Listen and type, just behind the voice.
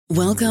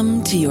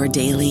Welcome to your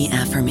daily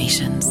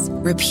affirmations.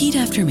 Repeat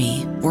after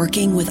me.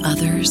 Working with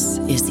others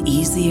is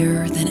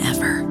easier than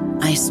ever.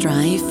 I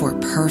strive for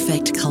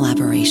perfect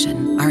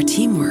collaboration. Our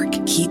teamwork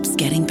keeps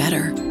getting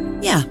better.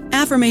 Yeah,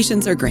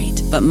 affirmations are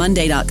great, but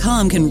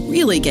Monday.com can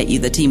really get you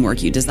the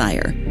teamwork you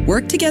desire.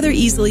 Work together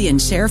easily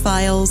and share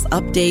files,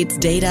 updates,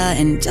 data,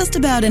 and just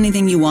about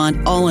anything you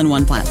want all in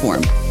one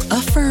platform.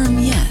 Affirm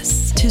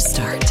yes to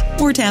start,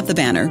 or tap the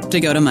banner to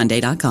go to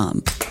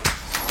Monday.com.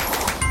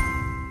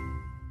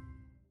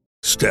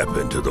 Step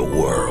into the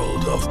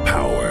world of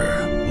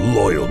power,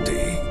 loyalty,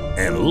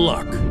 and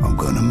luck. I'm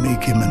gonna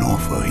make him an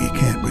offer he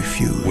can't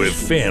refuse. With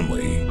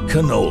family,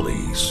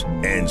 cannolis,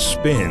 and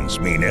spins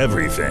mean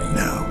everything.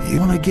 Now, you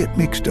wanna get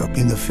mixed up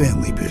in the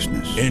family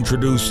business.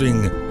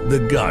 Introducing The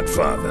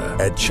Godfather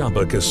at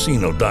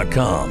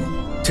ChumbaCasino.com.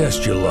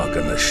 Test your luck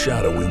in the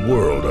shadowy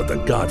world of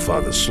The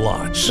Godfather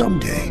slot.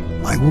 Someday,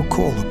 I will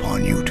call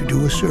upon you to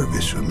do a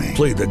service for me.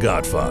 Play The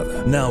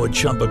Godfather, now at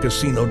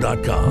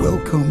ChumbaCasino.com.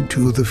 Welcome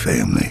to the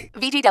family.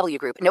 VGW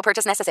Group. No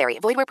purchase necessary.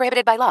 Void where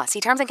prohibited by law. See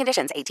terms and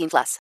conditions.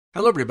 18+.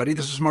 Hello, everybody.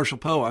 This is Marshall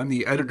Poe. I'm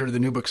the editor of the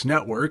New Books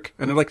Network,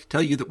 and I'd like to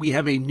tell you that we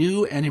have a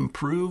new and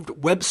improved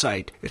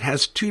website. It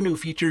has 2 new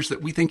features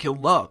that we think you'll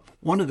love.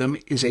 One of them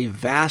is a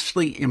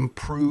vastly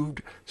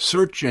improved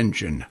search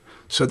engine,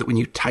 so that when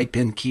you type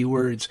in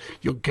keywords,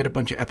 you'll get a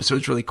bunch of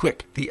episodes really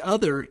quick. The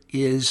other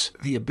is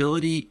the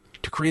ability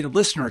to create a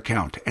listener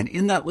account. And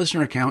in that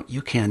listener account,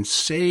 you can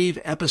save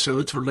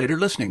episodes for later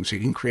listening. So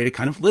you can create a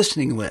kind of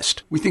listening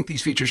list. We think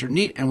these features are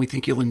neat and we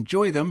think you'll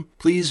enjoy them.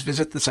 Please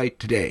visit the site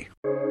today.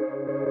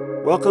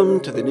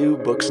 Welcome to the New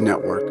Books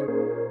Network.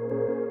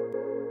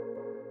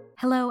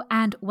 Hello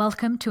and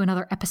welcome to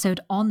another episode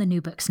on the New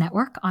Books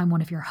Network. I'm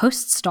one of your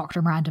hosts,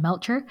 Dr. Miranda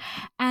Melcher,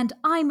 and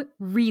I'm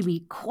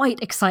really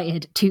quite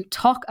excited to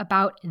talk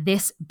about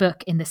this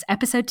book in this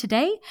episode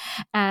today.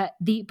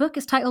 The book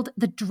is titled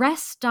The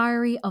Dress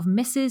Diary of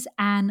Mrs.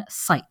 Anne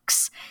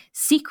Sykes,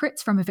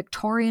 Secrets from a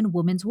Victorian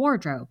Woman's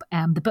Wardrobe.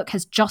 The book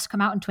has just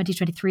come out in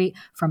 2023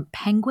 from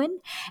Penguin,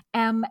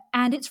 and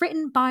it's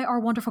written by our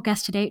wonderful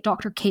guest today,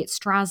 Dr. Kate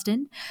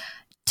Strasdin,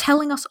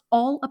 telling us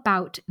all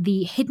about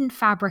the hidden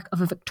fabric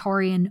of a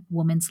Victorian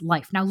woman's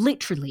life. Now,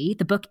 literally,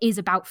 the book is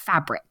about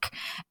fabric,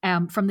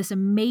 from this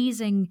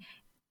amazing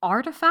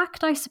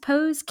artifact, I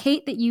suppose,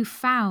 Kate, that you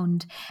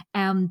found,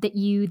 that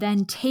you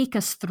then take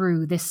us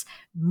through this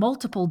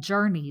multiple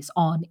journeys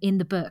on in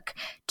the book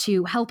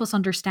to help us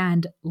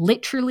understand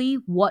literally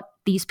what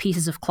these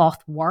pieces of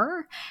cloth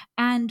were,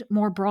 and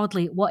more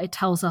broadly, what it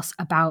tells us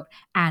about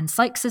Anne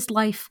Sykes's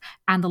life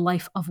and the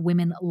life of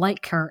women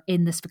like her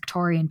in this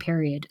Victorian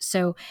period.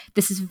 So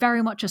this is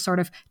very much a sort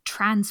of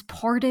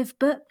transportive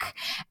book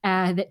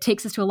that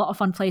takes us to a lot of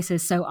fun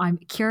places. So I'm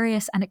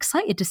curious and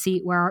excited to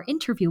see where our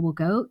interview will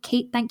go.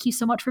 Kate, thank you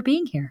so much for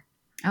being here.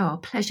 Oh,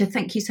 pleasure.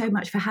 Thank you so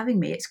much for having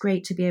me. It's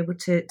great to be able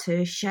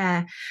to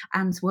share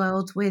Anne's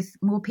world with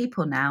more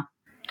people now.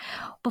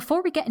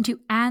 Before we get into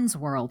Anne's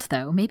world,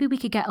 though, maybe we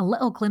could get a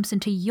little glimpse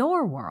into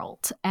your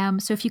world.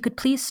 So if you could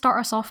please start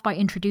us off by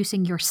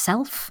introducing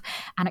yourself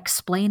and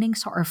explaining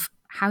sort of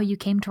how you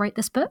came to write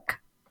this book.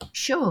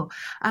 Sure.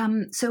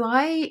 So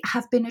I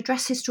have been a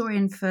dress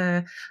historian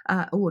for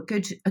a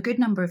good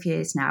number of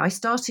years now. I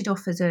started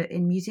off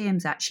in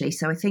museums, actually.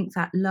 So I think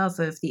that love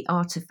of the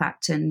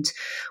artifact and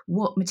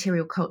what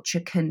material culture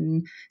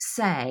can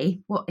say,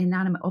 what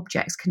inanimate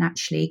objects can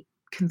actually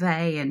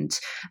convey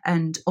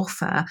and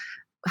offer,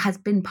 has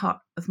been part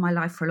of my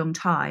life for a long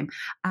time.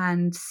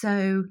 And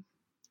so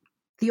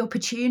the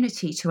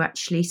opportunity to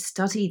actually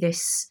study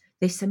this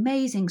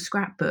amazing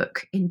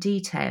scrapbook in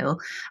detail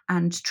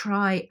and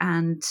try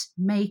and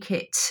make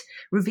it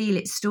reveal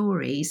its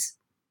stories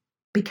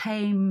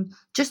became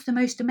just the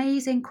most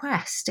amazing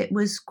quest. It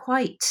was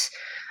quite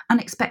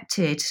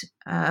unexpected,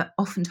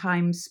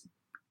 oftentimes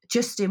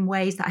just in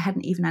ways that I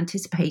hadn't even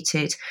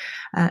anticipated.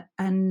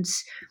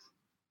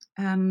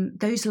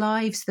 Those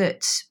lives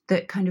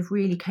that kind of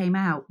really came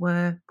out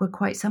were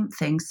quite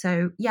something.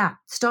 So yeah,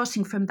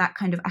 starting from that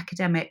kind of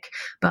academic,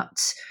 but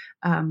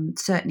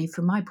certainly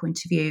from my point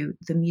of view,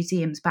 the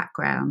museum's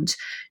background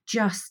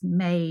just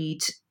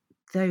made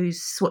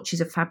those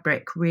swatches of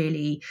fabric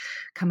really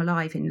come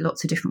alive in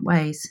lots of different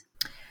ways.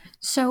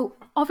 So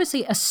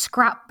obviously a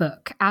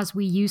scrapbook, as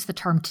we use the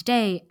term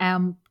today,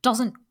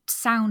 doesn't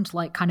sound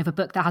like kind of a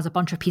book that has a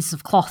bunch of pieces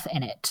of cloth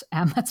in it.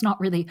 That's not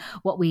really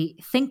what we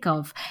think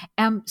of.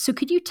 So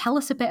could you tell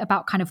us a bit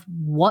about kind of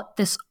what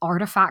this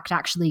artifact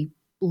actually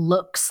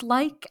looks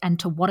like and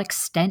to what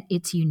extent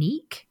it's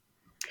unique?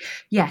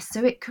 Yes,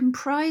 so it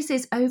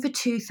comprises over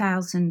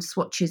 2,000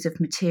 swatches of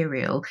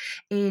material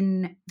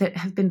that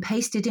have been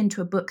pasted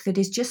into a book that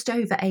is just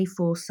over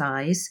A4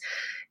 size.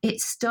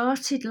 It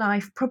started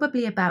life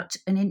probably about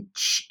an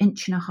inch and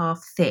a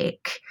half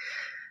thick.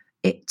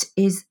 It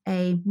is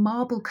a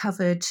marbled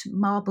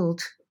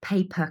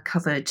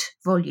paper-covered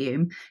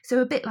volume,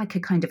 so a bit like a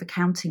kind of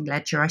accounting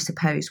ledger, I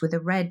suppose, with a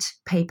red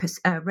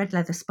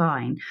leather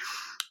spine.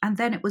 And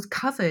then it was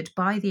covered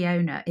by the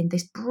owner in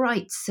this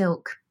bright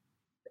silk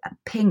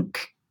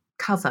pink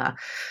cover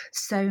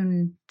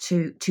sewn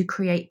to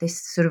create this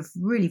sort of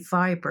really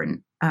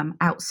vibrant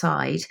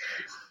outside.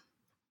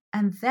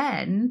 And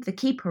then the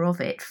keeper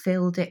of it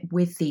filled it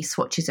with these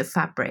swatches of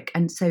fabric.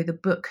 And so the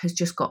book has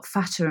just got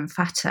fatter and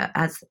fatter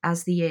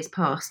as the years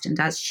passed and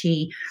as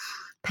she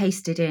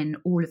pasted in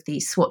all of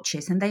these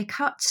swatches. And they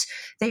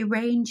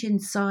range in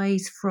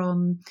size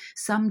from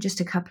some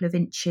just a couple of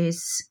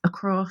inches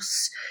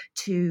across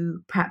to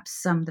perhaps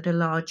some that are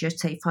larger,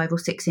 say 5 or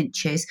 6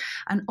 inches,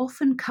 and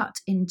often cut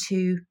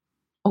into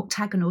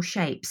octagonal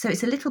shape. So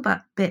it's a little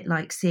bit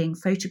like seeing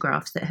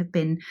photographs that have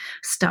been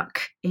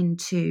stuck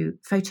into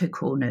photo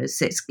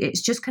corners.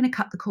 It's just kind of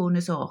cut the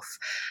corners off.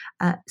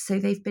 So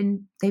they've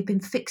been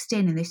fixed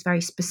in this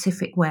very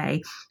specific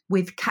way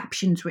with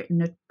captions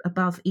written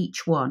above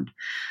each one.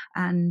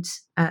 And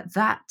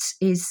that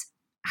is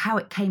how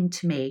it came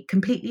to me,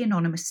 completely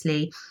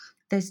anonymously.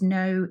 There's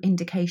no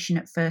indication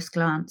at first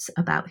glance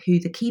about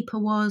who the keeper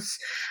was.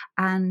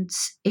 And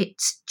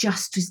it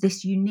just was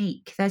this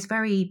unique, there's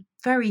very,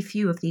 very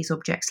few of these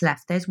objects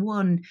left. There's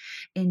one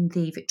in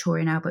the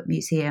Victorian Albert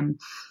Museum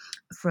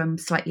from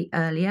slightly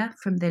earlier,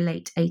 from the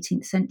late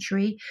 18th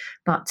century.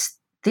 But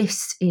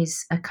this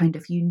is a kind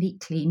of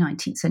uniquely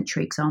 19th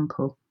century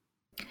example.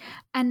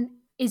 And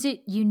is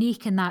it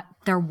unique in that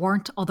there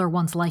weren't other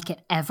ones like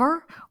it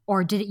ever?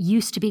 Or did it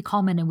used to be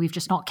common and we've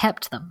just not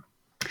kept them?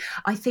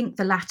 I think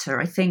the latter.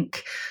 I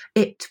think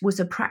it was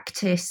a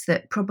practice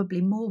that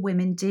probably more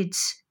women did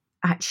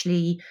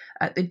enjoy,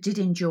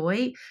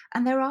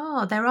 and there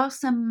are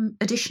some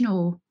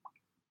additional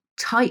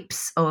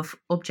types of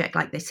object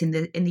like this in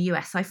the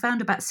US. I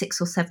found about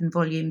 6 or 7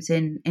 volumes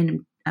in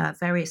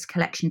various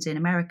collections in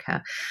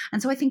America,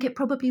 and so I think it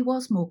probably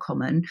was more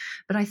common.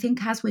 But I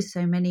think, as with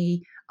so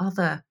many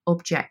other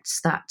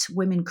objects that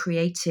women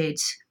created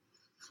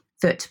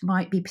that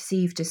might be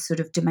perceived as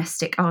sort of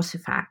domestic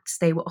artifacts,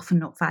 they were often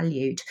not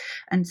valued.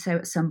 And so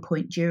at some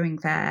point during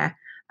their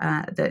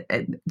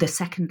the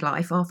second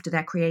life after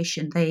their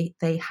creation, they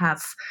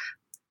have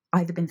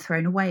either been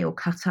thrown away or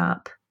cut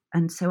up.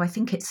 And so I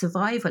think its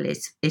survival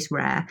is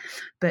rare,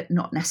 but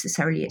not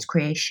necessarily its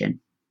creation.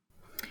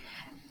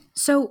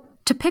 So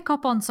to pick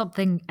up on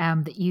something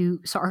that you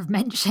sort of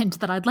mentioned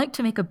that I'd like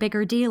to make a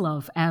bigger deal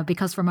of,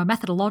 because from a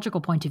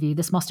methodological point of view,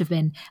 this must have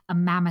been a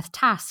mammoth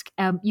task.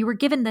 You were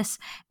given this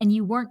and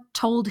you weren't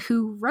told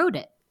who wrote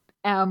it,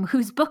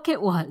 whose book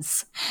it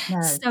was.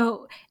 No.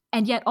 So,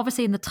 and yet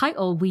obviously in the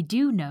title, we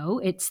do know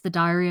it's the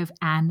Diary of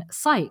Anne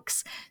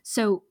Sykes.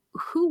 So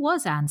who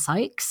was Anne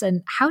Sykes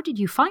and how did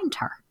you find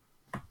her?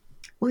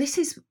 Well,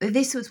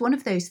 this was one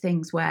of those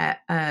things where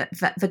the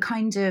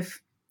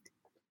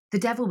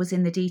devil was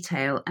in the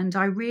detail. And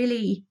I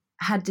really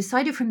had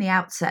decided from the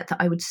outset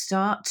that I would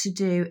start to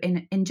do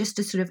in just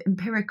a sort of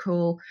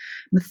empirical,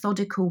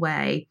 methodical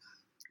way,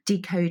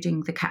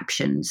 decoding the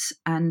captions.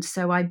 And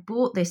so I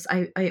bought this.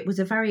 I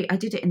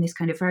did it in this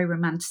kind of very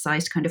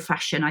romanticized kind of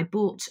fashion. I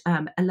bought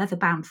a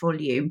leather-bound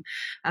volume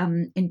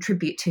in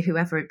tribute to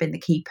whoever had been the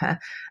keeper,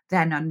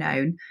 then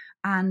unknown,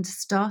 and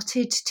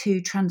started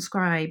to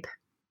transcribe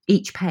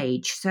each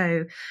page.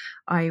 So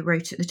I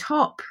wrote at the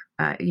top,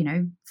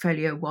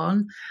 folio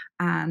 1,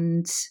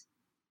 and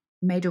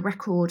made a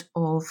record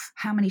of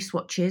how many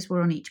swatches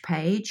were on each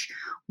page,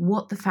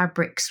 what the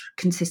fabrics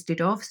consisted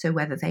of, so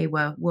whether they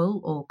were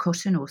wool or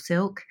cotton or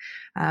silk,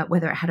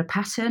 whether it had a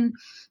pattern,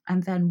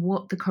 and then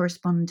what the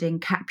corresponding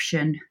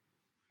caption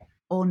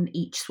on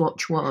each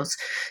swatch was,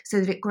 so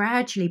that it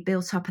gradually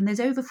built up. And there's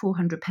over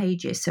 400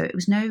 pages, so it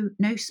was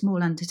no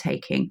small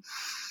undertaking.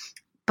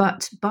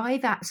 But by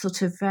that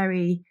sort of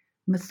very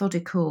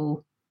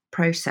methodical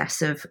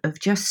process of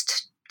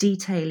just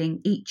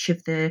detailing each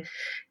of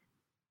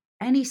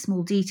any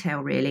small detail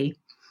really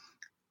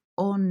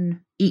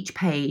on each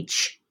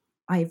page,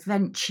 I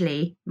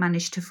eventually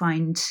managed to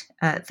find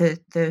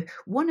the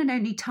one and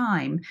only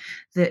time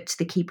that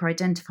the keeper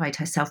identified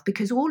herself,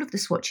 because all of the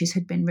swatches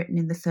had been written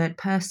in the third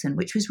person,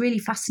 which was really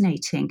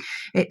fascinating.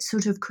 It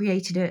sort of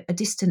created a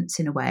distance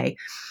in a way.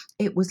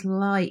 It was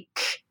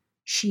like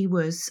she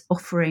was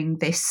offering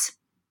this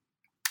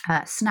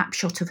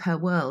snapshot of her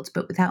world,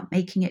 but without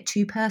making it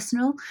too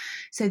personal.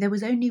 So there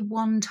was only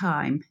one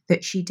time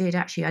that she did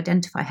actually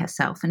identify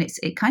herself, and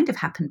it kind of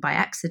happened by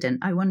accident.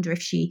 I wonder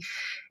if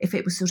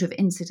it was sort of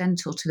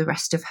incidental to the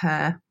rest of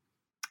her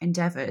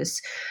endeavours.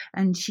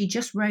 And she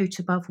just wrote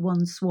above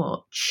one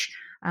swatch,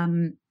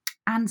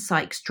 Anne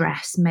Sykes'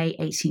 dress, May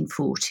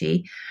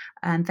 1840.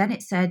 And then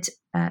it said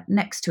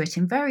next to it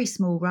in very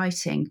small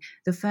writing,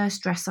 the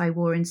first dress I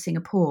wore in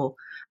Singapore.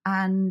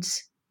 And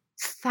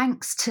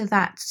thanks to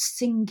that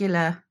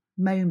singular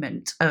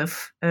moment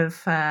of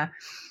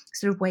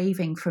sort of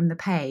waving from the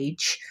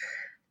page,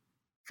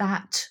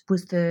 that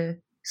was the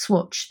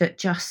swatch that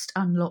just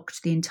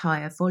unlocked the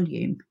entire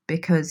volume.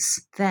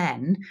 Because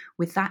then,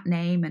 with that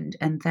name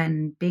and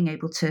then being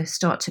able to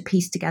start to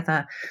piece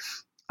together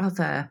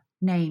other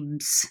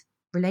names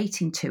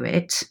relating to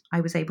it,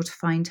 I was able to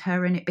find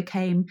her, and it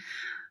became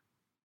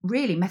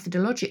really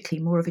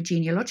methodologically more of a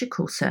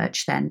genealogical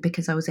search then,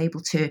 because I was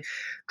able to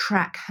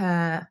track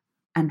her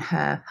and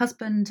her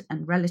husband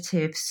and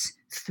relatives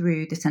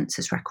through the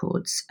census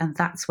records. And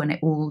that's when it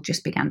all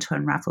just began to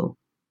unravel.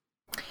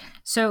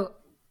 So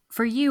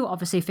for you,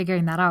 obviously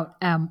figuring that out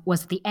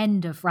was the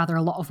end of rather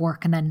a lot of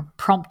work and then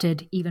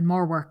prompted even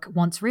more work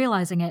once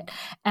realizing it.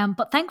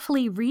 But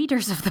thankfully,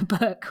 readers of the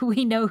book,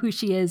 we know who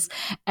she is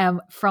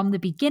from the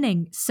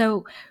beginning.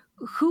 So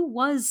who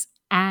was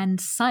Anne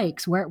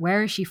Sykes?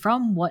 Where is she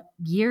from? What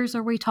years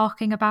are we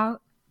talking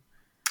about?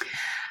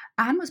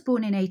 Anne was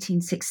born in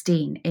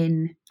 1816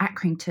 in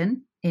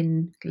Accrington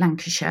in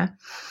Lancashire.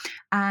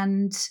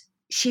 And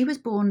she was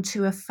born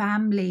to a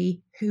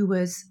family who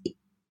was,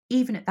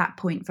 even at that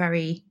point,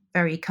 very,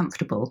 very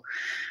comfortable.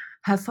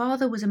 Her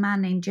father was a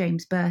man named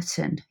James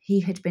Burton.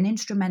 He had been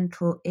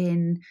instrumental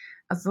in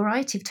a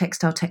variety of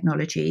textile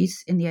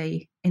technologies in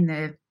the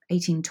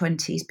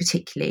 1820s,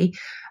 particularly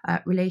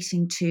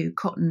relating to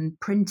cotton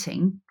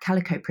printing,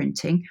 calico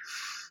printing.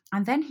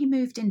 And then he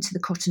moved into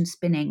the cotton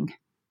spinning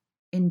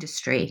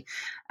industry.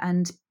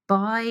 And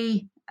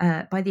by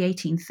the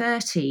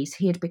 1830s,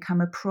 he had become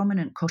a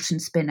prominent cotton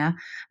spinner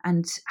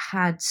and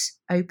had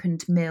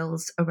opened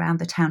mills around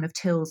the town of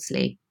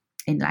Tyldesley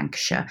in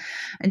Lancashire.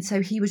 And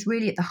so he was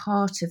really at the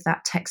heart of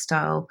that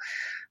textile,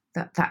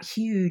 that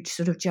huge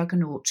sort of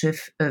juggernaut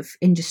of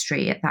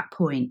industry at that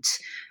point.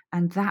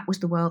 And that was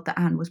the world that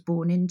Anne was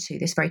born into,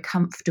 this very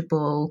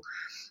comfortable,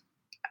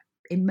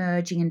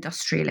 emerging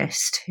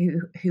industrialist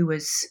who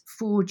was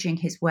forging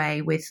his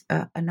way with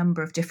a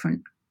number of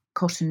different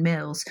cotton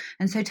mills.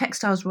 And so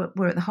textiles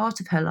were at the heart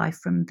of her life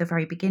from the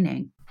very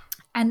beginning.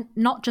 And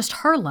not just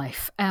her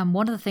life.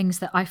 One of the things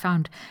that I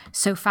found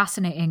so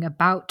fascinating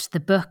about the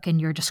book and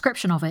your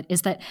description of it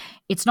is that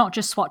it's not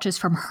just swatches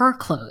from her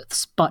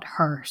clothes, but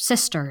her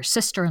sister,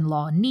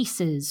 sister-in-law,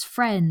 nieces,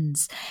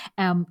 friends.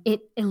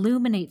 It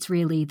illuminates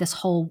really this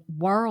whole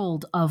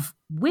world of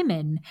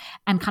women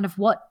and kind of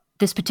what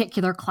this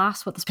particular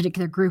class, what this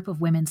particular group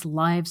of women's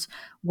lives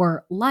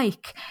were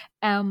like.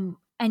 And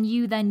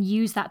you then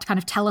use that to kind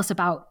of tell us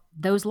about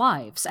those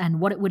lives and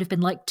what it would have been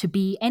like to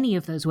be any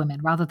of those women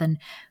rather than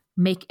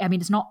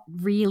it's not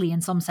really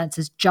in some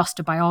senses just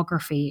a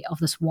biography of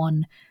this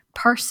one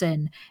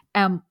person.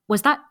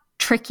 Was that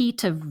tricky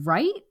to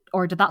write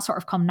or did that sort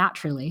of come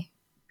naturally?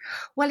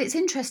 Well, it's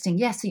interesting.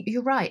 Yes,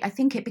 you're right. I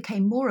think it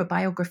became more a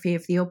biography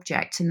of the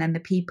object and then the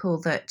people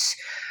that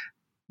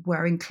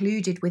were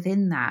included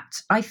within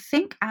that. I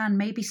think Anne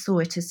maybe saw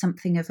it as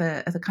something of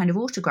a kind of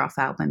autograph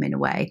album in a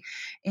way,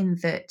 in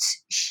that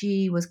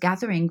she was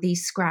gathering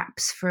these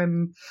scraps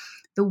from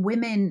the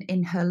women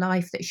in her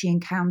life that she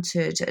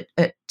encountered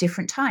at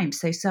different times.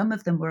 So some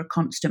of them were a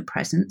constant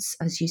presence,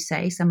 as you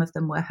say, some of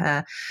them were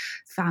her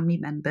family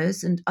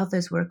members, and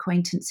others were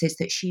acquaintances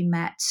that she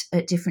met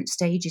at different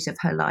stages of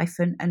her life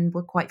and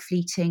were quite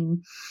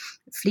fleeting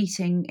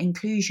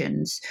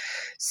inclusions.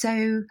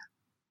 So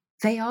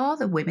they are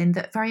the women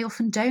that very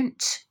often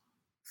don't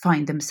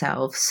find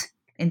themselves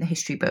in the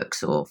history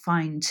books or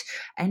find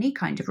any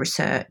kind of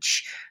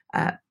research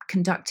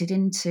conducted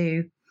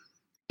into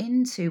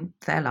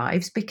their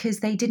lives because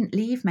they didn't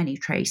leave many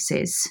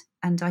traces.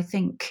 And I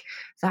think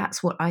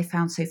that's what I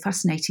found so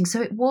fascinating. So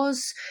it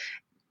was,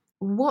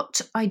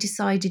 what I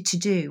decided to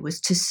do was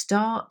to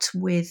start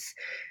with,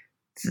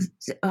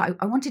 I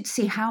wanted to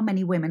see how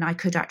many women I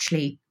could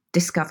actually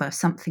discover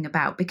something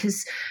about,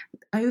 because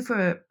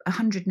over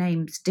 100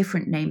 names,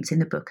 different names in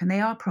the book, and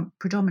they are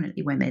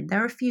predominantly women.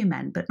 There are a few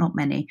men, but not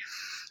many.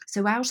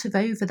 So out of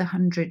over the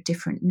 100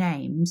 different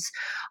names,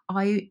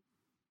 I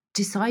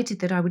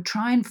decided that I would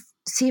try and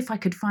see if I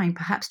could find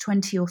perhaps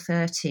 20 or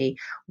 30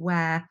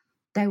 where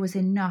there was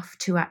enough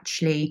to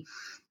actually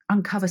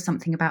uncover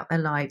something about their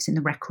lives in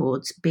the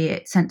records, be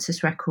it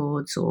census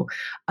records or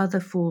other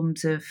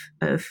forms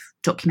of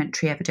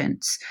documentary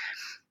evidence.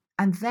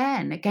 And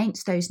then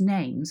against those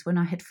names, when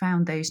I had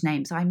found those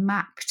names, I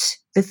mapped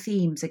the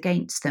themes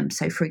against them.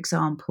 So, for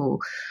example,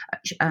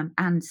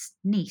 Anne's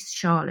niece,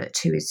 Charlotte,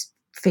 who is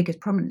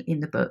figured prominently in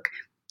the book,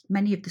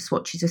 many of the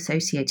swatches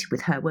associated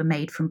with her were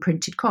made from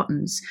printed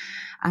cottons.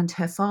 And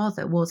her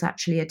father was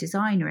actually a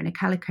designer in a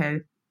calico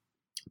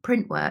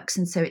print works.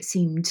 And so it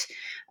seemed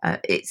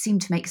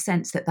to make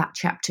sense that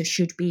chapter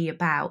should be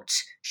about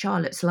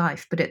Charlotte's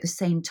life, but at the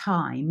same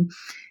time,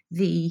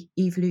 the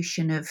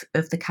evolution of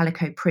the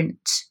calico print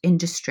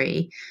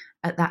industry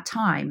at that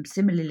time.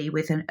 Similarly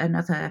with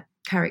another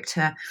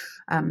character,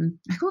 I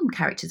call them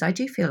characters, I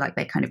do feel like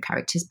they're kind of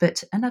characters,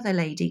 but another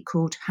lady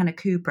called Hannah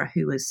Kubra,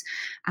 who was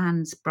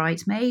Anne's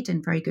bridesmaid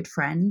and very good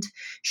friend.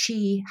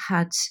 She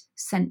had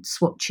sent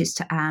swatches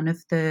to Anne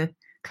of the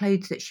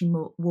clothes that she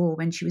wore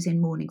when she was in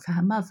mourning for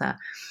her mother.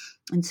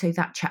 And so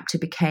that chapter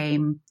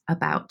became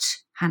about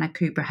Hannah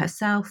Kubra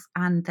herself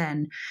and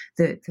then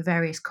the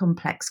various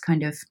complex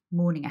kind of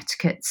mourning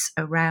etiquettes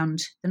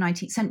around the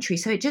 19th century.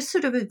 So it just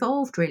sort of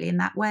evolved really in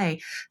that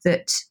way,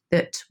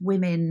 that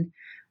women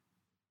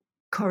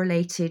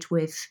correlated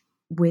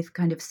with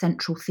kind of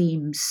central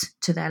themes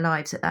to their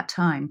lives at that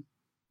time.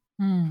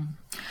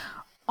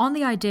 On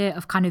the idea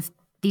of kind of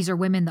these are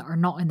women that are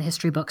not in the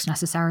history books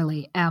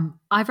necessarily,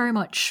 I very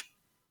much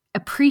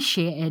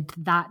appreciated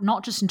that,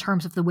 not just in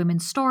terms of the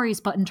women's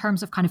stories, but in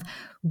terms of kind of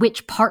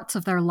which parts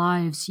of their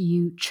lives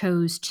you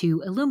chose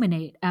to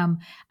illuminate. And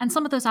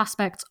some of those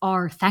aspects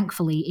are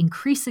thankfully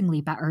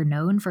increasingly better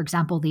known. For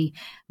example, the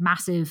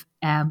massive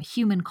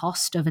human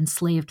cost of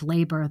enslaved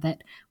labor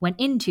that went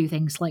into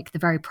things like the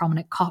very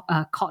prominent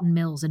cotton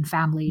mills and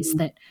families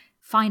that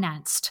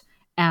financed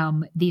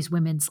these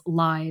women's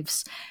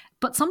lives.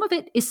 But some of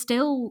it is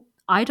still,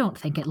 I don't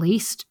think at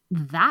least,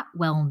 that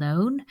well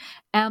known,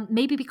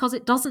 maybe because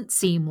it doesn't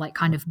seem like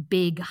kind of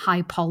big,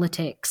 high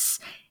politics,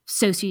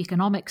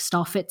 socioeconomic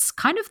stuff. It's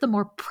kind of the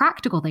more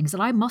practical things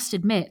that I must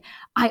admit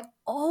I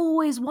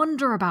always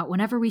wonder about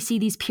whenever we see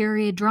these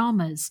period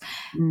dramas.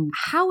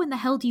 How in the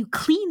hell do you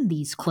clean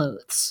these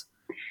clothes?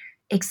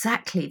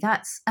 Exactly.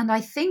 And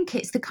I think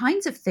it's the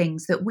kinds of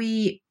things that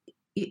we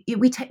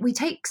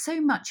take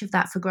so much of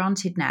that for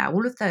granted now,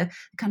 all of the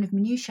kind of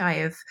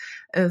minutiae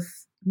of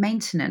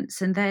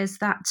maintenance. And there's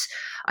that,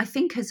 I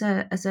think, as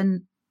a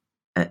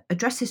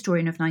dress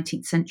historian of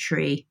 19th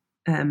century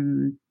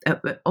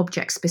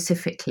objects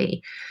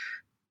specifically,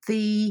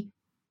 the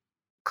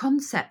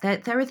concept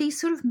that there are these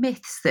sort of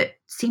myths that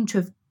seem to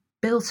have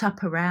built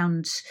up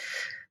around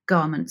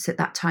garments at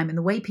that time and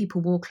the way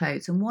people wore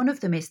clothes. And one of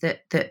them is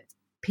that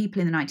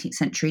people in the 19th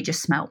century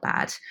just smelt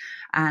bad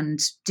and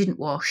didn't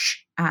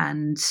wash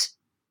and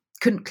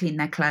couldn't clean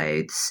their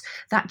clothes.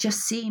 That just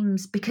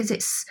seems, because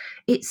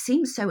it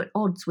seems so at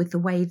odds with the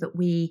way that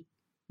we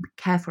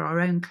care for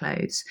our own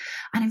clothes.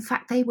 And in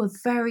fact, they were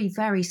very,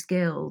 very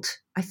skilled,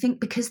 I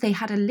think, because they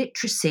had a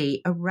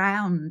literacy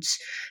around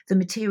the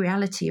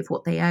materiality of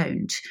what they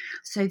owned.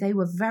 So they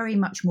were very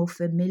much more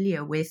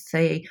familiar with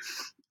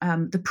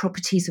the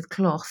properties of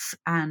cloth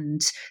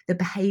and the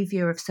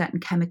behavior of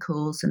certain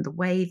chemicals and the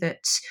way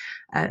that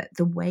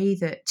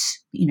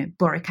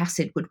boric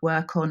acid would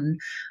work on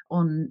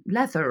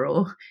leather,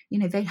 or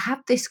they had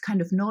this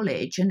kind of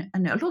knowledge, and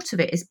a lot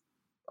of it is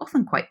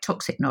often quite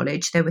toxic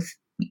knowledge.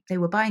 They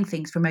were buying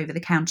things from over the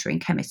counter in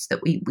chemists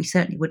that we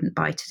certainly wouldn't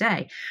buy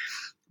today.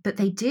 But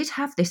they did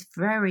have this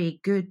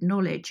very good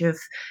knowledge of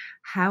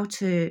how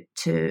to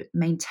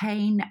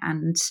maintain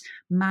and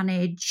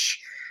manage.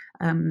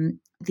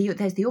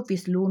 There's the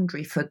obvious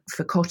laundry for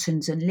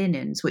cottons and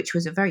linens, which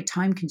was a very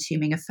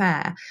time-consuming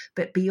affair.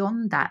 But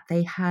beyond that,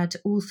 they had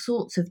all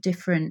sorts of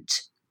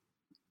different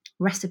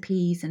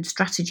recipes and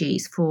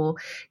strategies for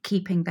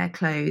keeping their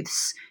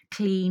clothes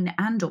clean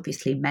and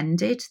obviously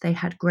mended. They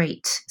had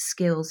great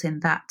skills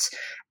in that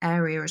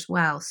area as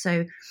well.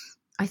 So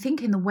I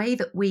think in the way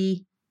that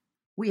we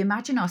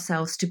imagine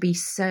ourselves to be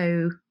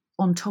so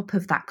on top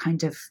of that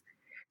kind of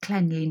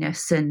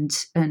cleanliness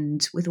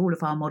and with all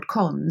of our mod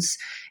cons,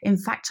 in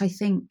fact, I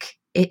think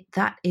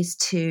that is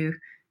to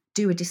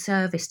do a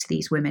disservice to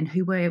these women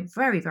who were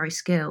very, very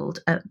skilled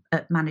at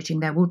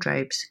managing their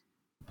wardrobes.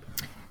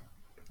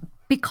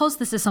 Because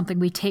this is something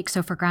we take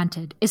so for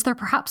granted, is there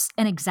perhaps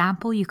an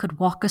example you could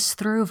walk us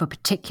through of a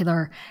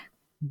particular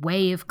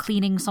way of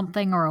cleaning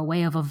something or a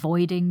way of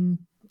avoiding?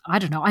 I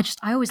don't know.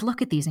 I always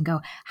look at these and go,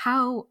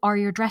 how are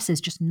your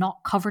dresses just not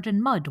covered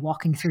in mud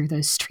walking through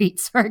those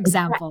streets, for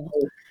example?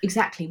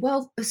 Exactly.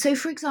 Well, so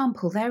for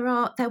example, there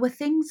were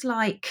things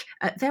like,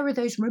 there are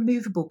those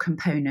removable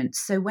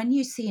components. So when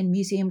you see in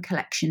museum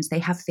collections, they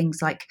have things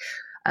like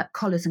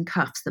collars and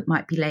cuffs that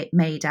might be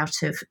made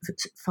out of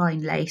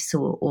fine lace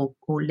or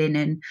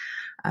linen,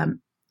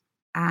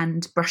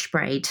 and brush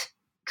braid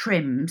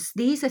trims.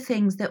 These are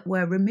things that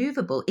were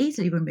removable,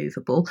 easily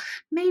removable.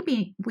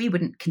 Maybe we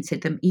wouldn't consider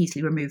them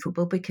easily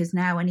removable because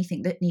now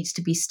anything that needs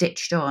to be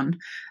stitched on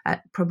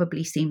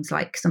probably seems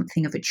like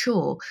something of a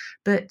chore.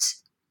 But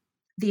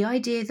the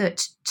idea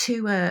that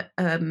to a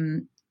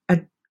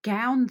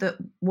gown that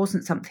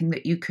wasn't something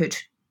that you could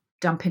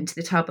dump into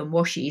the tub and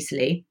wash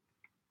easily,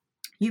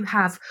 you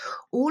have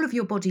all of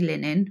your body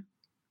linen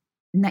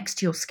next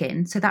to your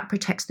skin, so that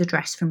protects the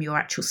dress from your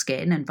actual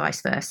skin and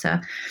vice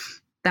versa.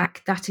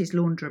 That is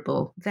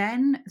launderable.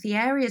 Then the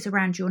areas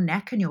around your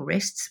neck and your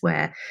wrists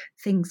where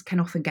things can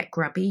often get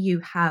grubby,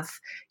 you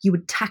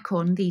would tack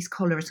on these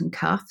collars and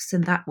cuffs,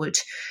 and that would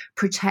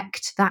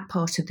protect that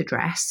part of the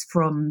dress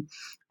from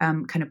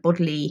kind of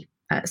bodily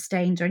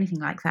stains or anything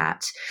like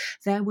that.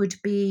 There would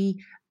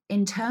be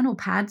internal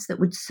pads that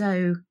would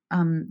so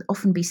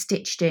often be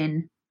stitched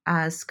in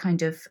as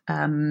kind of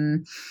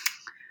under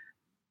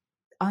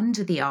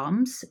the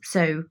arms.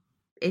 So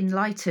in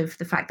light of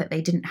the fact that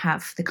they didn't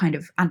have the kind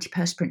of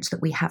antiperspirants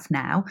that we have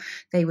now,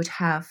 they would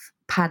have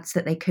pads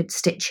that they could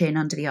stitch in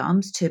under the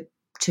arms to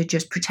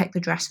just protect the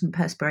dress from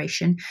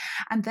perspiration.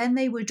 And then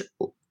they would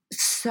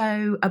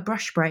sew a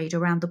brush braid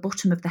around the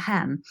bottom of the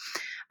hem.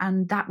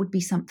 And that would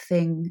be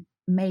something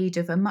made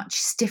of a much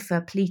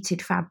stiffer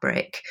pleated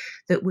fabric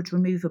that would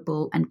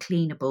removable and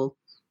cleanable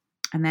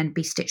and then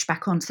be stitched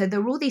back on. So there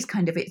are all these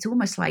kind of, it's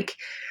almost like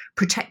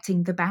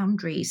protecting the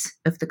boundaries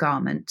of the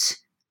garment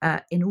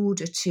in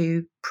order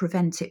to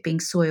prevent it being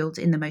soiled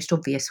in the most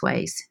obvious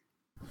ways.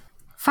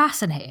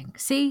 Fascinating.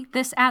 See,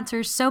 this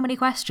answers so many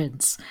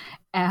questions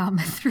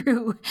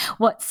through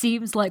what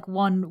seems like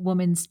one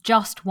woman's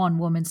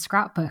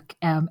scrapbook.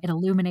 It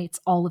illuminates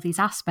all of these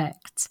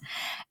aspects.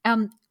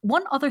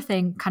 One other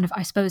thing, kind of,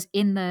 I suppose,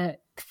 in the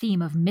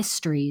theme of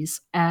mysteries,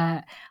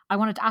 I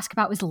wanted to ask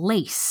about was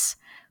lace,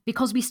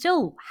 because we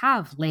still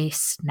have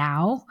lace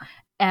now.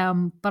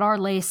 But our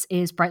lace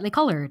is brightly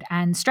colored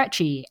and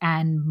stretchy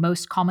and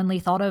most commonly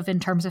thought of in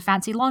terms of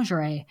fancy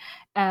lingerie,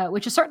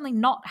 which is certainly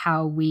not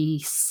how we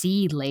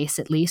see lace,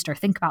 at least, or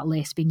think about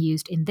lace being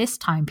used in this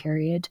time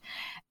period.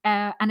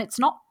 And it's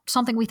not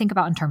something we think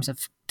about in terms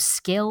of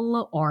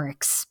skill or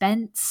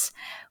expense,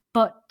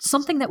 but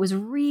something that was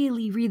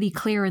really, really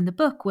clear in the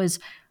book was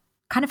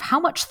kind of how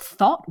much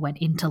thought went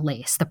into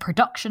lace, the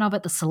production of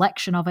it, the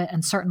selection of it,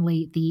 and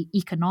certainly the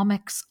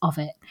economics of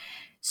it.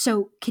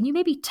 So can you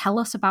maybe tell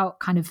us about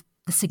kind of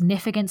the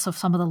significance of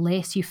some of the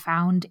lace you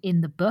found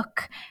in the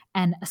book,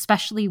 and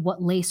especially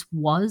what lace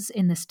was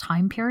in this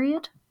time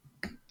period?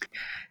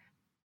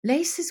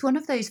 Lace is one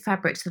of those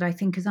fabrics that I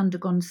think has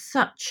undergone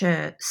such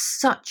a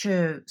sort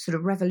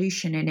of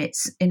revolution in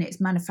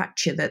its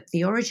manufacture that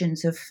the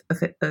origins of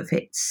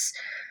its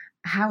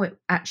how it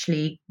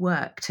actually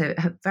worked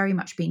have very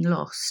much been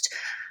lost.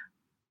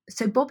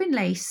 So bobbin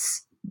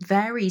lace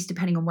varies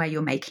depending on where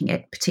you're making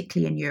it,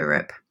 particularly in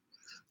Europe.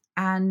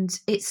 And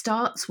it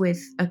starts with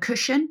a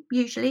cushion,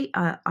 usually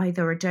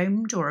either a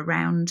domed or a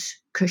round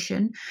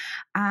cushion,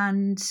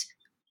 and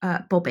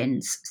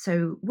bobbins.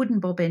 So wooden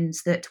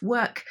bobbins that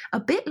work a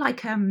bit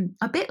like a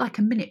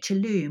miniature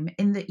loom,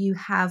 in that you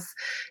have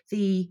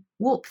the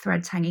warp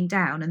threads hanging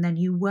down, and then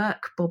you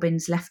work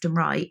bobbins left and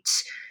right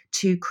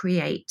to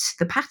create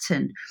the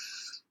pattern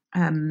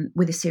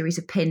with a series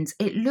of pins.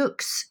 It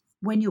looks,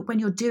 when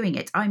you're doing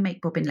it, I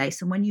make bobbin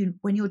lace, and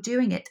when you're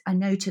doing it, I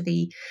know to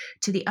the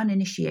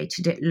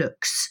uninitiated it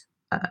looks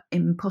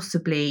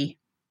impossibly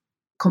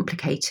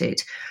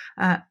complicated.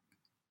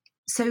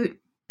 So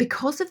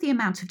because of the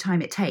amount of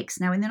time it takes,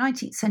 now in the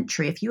 19th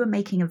century, if you were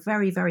making a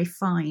very, very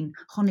fine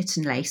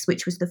Honiton lace,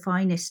 which was the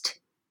finest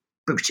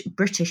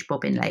British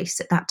bobbin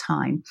lace at that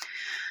time,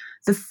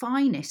 the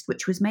finest,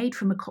 which was made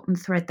from a cotton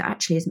thread that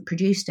actually isn't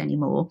produced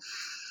anymore,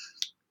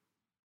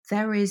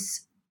 there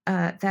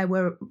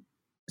were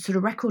sort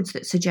of records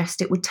that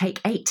suggest it would take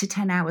 8 to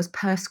 10 hours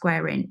per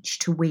square inch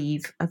to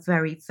weave a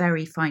very,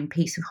 very fine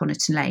piece of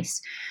Honiton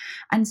lace.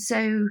 And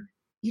so,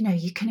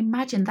 you can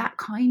imagine that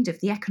kind of,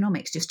 the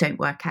economics just don't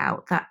work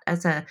out. That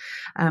as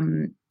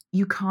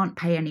you can't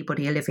pay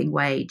anybody a living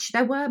wage.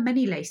 There were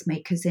many lace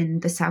makers in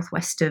the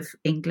southwest of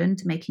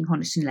England making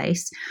Honiton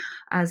lace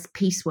as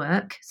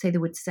piecework. So they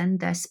would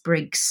send their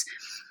sprigs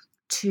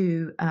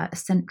to a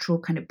central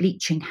kind of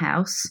bleaching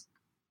house,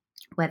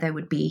 where they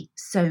would be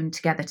sewn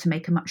together to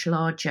make a much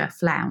larger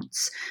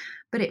flounce.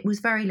 But it was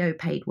very low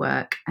paid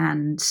work,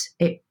 and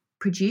it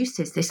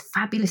produces this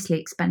fabulously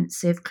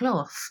expensive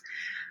cloth.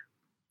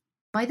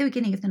 By the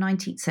beginning of the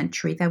 19th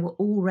century, there were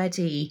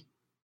already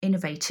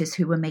innovators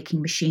who were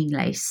making machine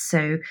lace.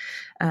 So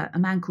a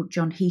man called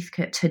John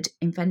Heathcote had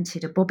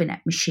invented a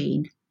bobbinet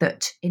machine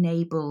that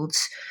enabled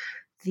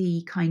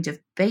the kind of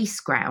base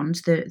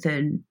ground,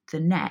 the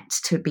net,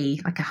 to be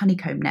like a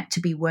honeycomb net, to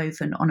be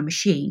woven on a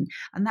machine.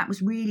 And that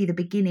was really the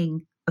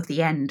beginning of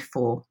the end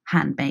for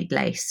handmade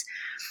lace.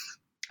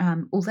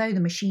 Although the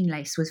machine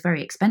lace was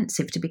very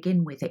expensive to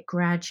begin with,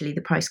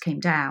 the price came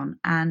down,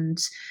 and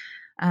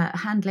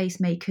hand lace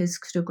makers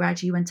sort of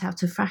gradually went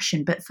out of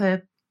fashion. But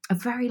for a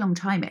very long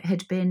time, it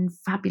had been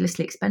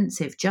fabulously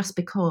expensive just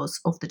because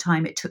of the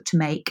time it took to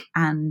make,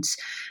 and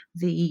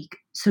the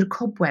sort of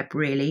cobweb,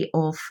 really,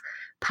 of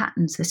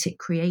patterns that it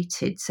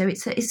created. So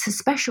it's a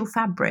special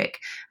fabric.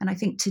 And I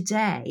think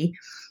today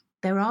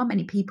there are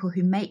many people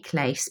who make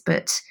lace,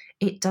 but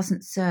it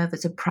doesn't serve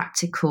as a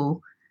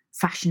practical,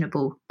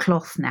 fashionable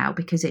cloth now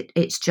because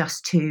it's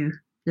just too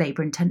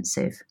labor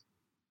intensive.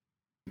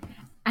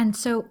 And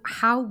so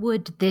how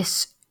would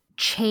this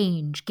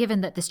change, given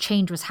that this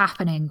change was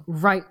happening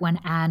right when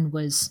Anne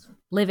was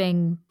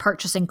living,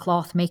 purchasing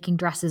cloth, making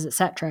dresses,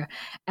 etc.,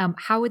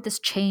 how would this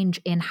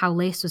change in how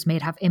lace was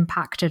made have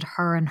impacted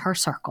her and her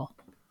circle?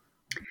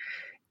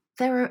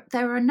 There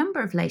are a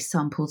number of lace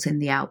samples in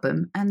the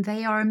album, and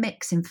they are a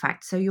mix, in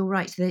fact. So you're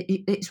right.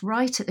 It's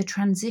right at the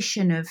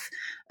transition of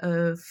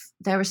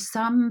there are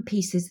some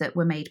pieces that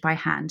were made by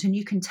hand, and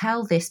you can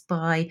tell this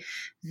by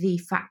the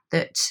fact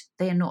that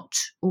they are not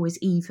always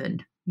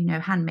even.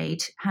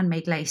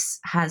 Handmade lace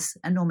has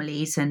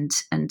anomalies and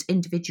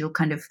individual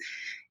kind of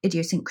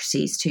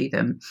idiosyncrasies to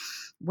them,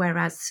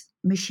 whereas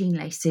machine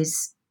lace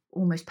is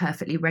almost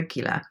perfectly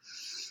regular.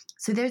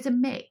 So there's a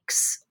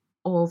mix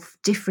of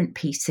different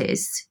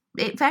pieces.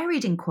 It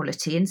varied in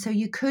quality, and so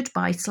you could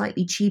buy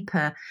slightly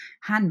cheaper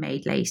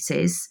handmade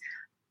laces,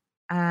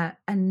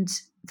 and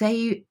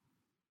they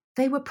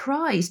were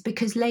prized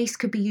because lace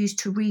could be used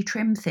to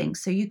retrim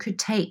things. So you could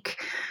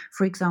take,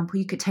 for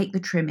example,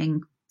 the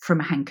trimming from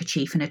a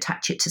handkerchief and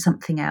attach it to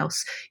something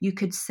else. You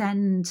could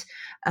send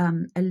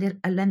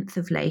a length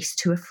of lace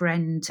to a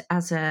friend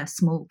as a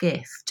small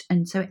gift,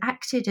 and so it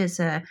acted as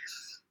a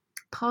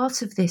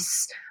part of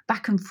this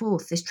back and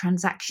forth, this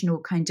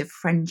transactional kind of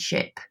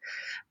friendship.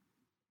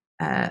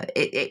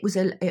 It was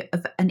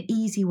an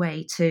easy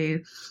way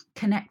to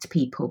connect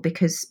people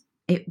because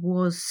it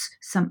was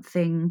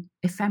something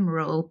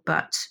ephemeral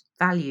but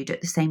valued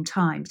at the same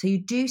time. So you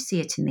do see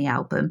it in the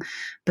album,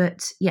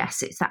 but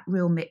yes, it's that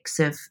real mix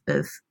of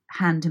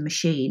hand and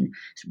machine.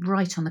 It's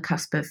right on the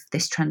cusp of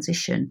this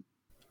transition.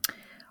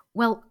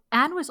 Well,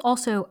 Anne was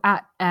also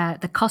at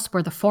the cusp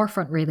or the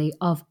forefront, really,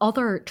 of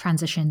other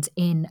transitions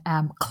in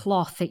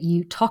cloth that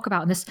you talk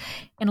about. And this,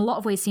 in a lot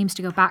of ways, seems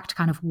to go back to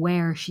kind of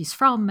where she's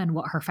from and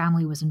what her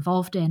family was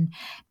involved in.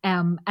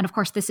 And of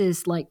course, this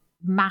is like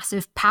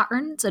massive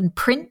patterns and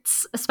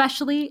prints,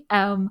 especially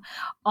on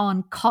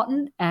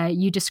cotton.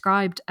 You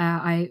described,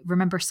 I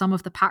remember some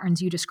of the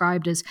patterns you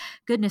described as,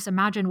 goodness,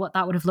 imagine what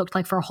that would have looked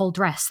like for a whole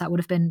dress. That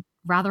would have been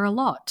rather a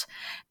lot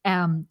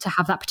to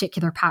have that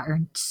particular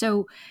pattern.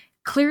 So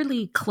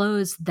clearly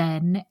clothes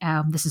then,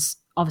 this is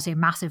obviously a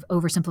massive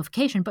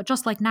oversimplification, but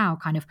just like now,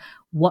 kind of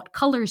what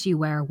colors you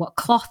wear, what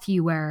cloth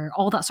you wear,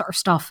 all that sort of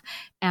stuff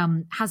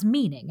has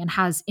meaning and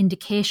has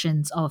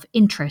indications of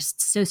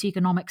interests,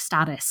 socioeconomic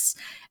status,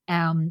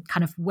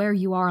 kind of where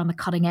you are on the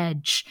cutting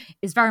edge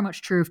is very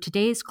much true of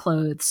today's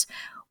clothes.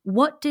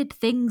 What did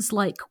things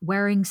like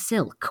wearing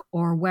silk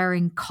or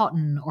wearing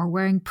cotton or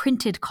wearing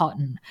printed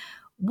cotton,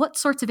 what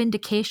sorts of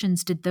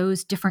indications did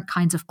those different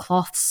kinds of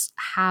cloths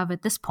have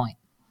at this point?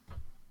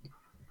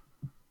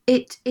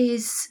 It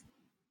is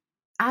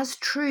as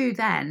true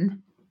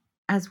then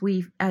as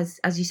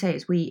you say,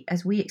 as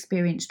we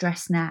experience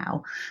dress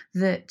now,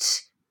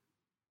 that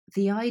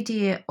the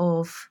idea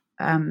of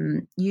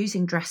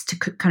using dress to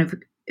kind of,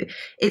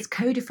 it's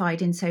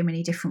codified in so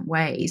many different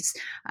ways.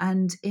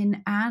 And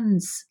in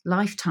Anne's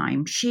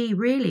lifetime, she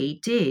really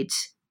did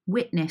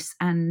witness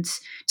and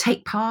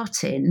take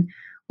part in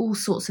all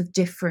sorts of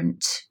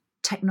different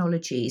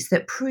technologies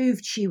that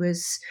proved she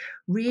was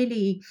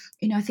really,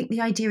 I think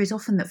the idea is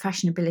often that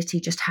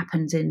fashionability just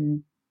happens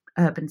in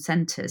urban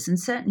centres, and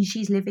certainly she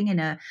was living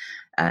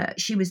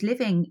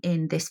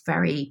in this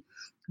very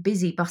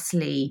busy,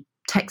 bustly,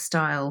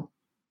 textile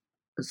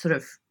sort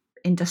of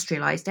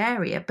industrialised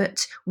area,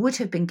 but would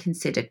have been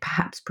considered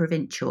perhaps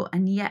provincial,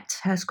 and yet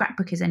her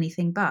scrapbook is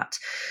anything but.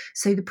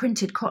 So the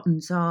printed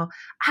cottons are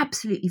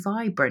absolutely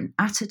vibrant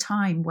at a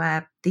time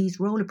where these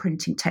roller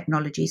printing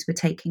technologies were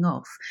taking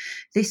off.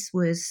 This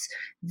was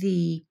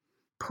the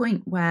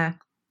point where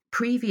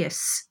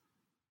previous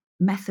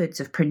methods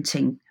of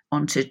printing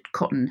onto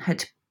cotton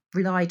had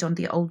relied on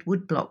the old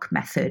woodblock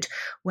method,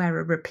 where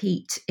a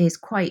repeat is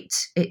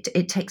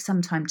it takes some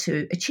time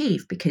to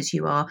achieve, because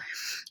you are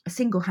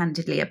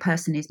single-handedly, a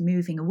person is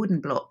moving a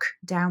wooden block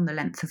down the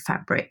length of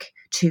fabric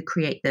to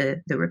create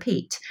the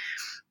repeat.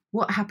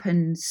 What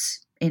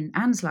happens in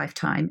Anne's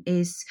lifetime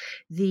is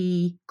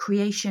the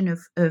creation of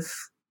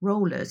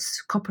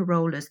rollers, copper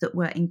rollers that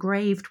were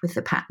engraved with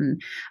the pattern,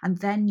 and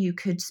then you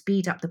could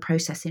speed up the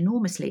process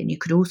enormously, and you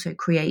could also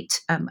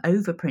create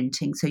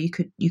overprinting. So you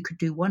could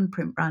do one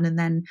print run and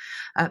then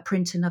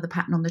print another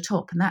pattern on the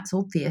top, and that's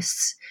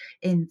obvious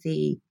in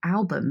the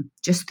album.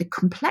 Just the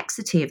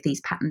complexity of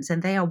these patterns,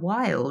 and they are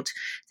wild.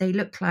 They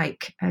look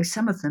like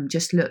some of them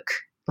just look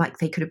like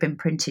they could have been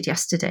printed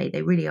yesterday.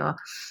 They really are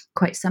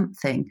quite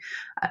something.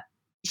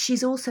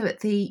 She's also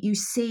you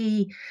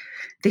see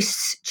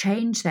this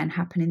change then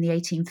happen in the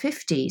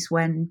 1850s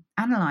when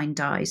aniline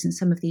dyes and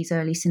some of these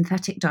early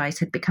synthetic dyes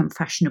had become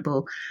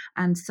fashionable,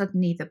 and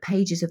suddenly the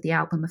pages of the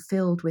album are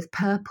filled with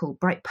purple,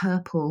 bright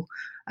purple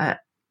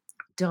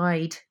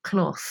dyed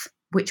cloth,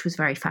 which was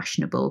very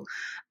fashionable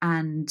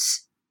and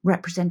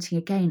representing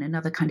again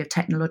another kind of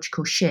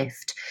technological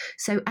shift.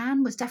 So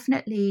Anne was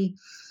definitely,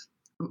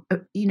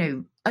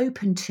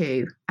 open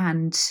to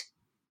and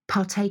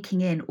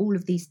partaking in all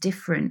of these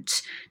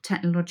different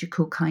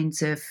technological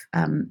kinds of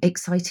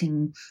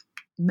exciting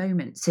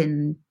moments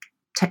in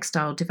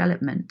textile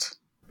development.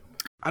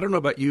 I don't know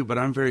about you, but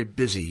I'm very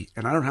busy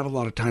and I don't have a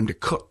lot of time to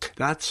cook.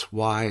 That's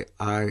why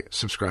I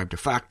subscribe to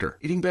Factor.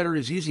 Eating better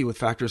is easy with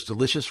Factor's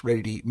delicious,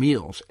 ready-to-eat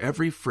meals.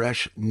 Every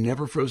fresh,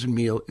 never frozen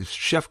meal is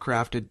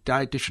chef-crafted,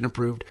 dietitian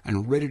approved,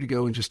 and ready to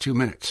go in just 2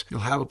 minutes.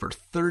 You'll have over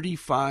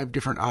 35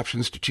 different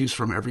options to choose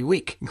from every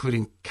week,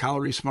 including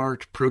Calorie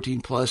Smart, Protein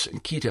Plus,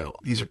 and Keto.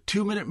 These are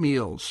 2-minute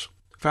meals.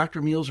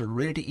 Factor meals are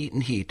ready to eat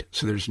and heat,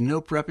 so there's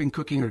no prepping,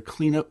 cooking, or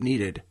cleanup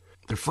needed.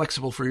 They're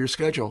flexible for your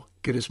schedule.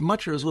 Get as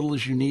much or as little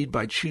as you need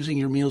by choosing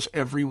your meals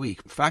every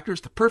week. Factor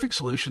is the perfect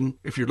solution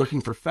if you're looking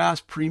for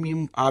fast,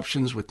 premium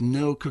options with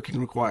no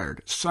cooking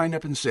required. Sign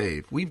up and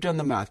save. We've done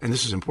the math, and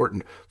this is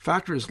important.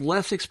 Factor is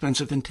less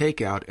expensive than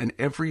takeout, and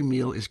every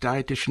meal is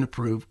dietitian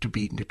approved to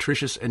be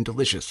nutritious and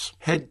delicious.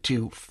 Head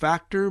to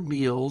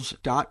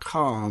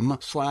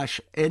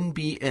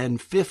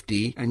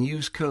factormeals.com/NBN50 and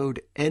use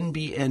code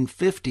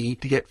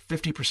NBN50 to get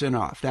 50%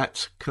 off.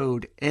 That's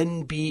code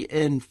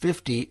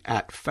NBN50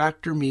 at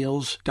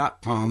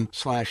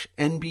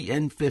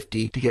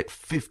factormeals.com/NBN50 to get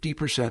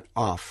 50%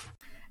 off.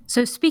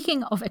 So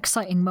speaking of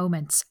exciting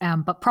moments,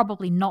 but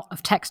probably not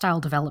of textile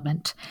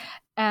development,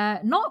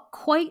 not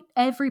quite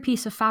every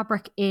piece of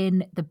fabric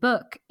in the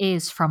book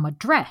is from a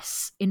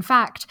dress. In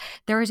fact,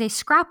 there is a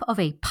scrap of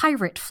a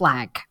pirate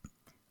flag.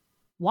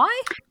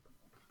 Why?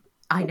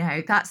 I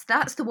know,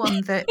 that's the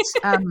one that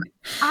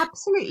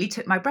absolutely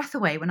took my breath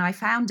away when I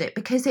found it,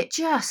 because it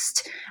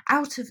just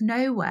out of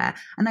nowhere.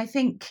 And I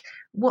think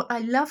what I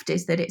loved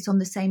is that it's on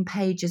the same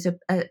page as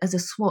a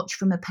swatch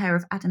from a pair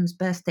of Adam's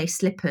birthday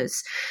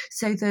slippers.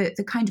 So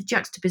the kind of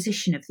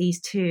juxtaposition of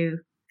these two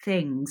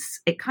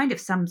things, it kind of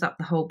sums up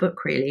the whole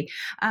book, really.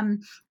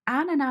 Anne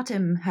and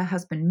Adam, her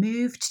husband,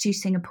 moved to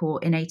Singapore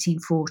in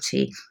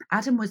 1840.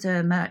 Adam was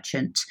a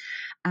merchant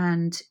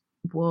and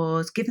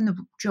was given the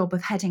job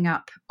of heading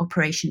up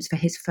operations for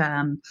his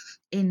firm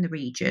in the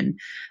region.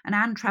 And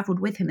Anne travelled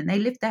with him, and they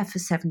lived there for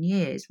 7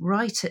 years,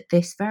 right at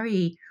this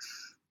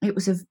it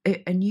was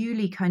a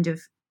newly kind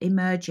of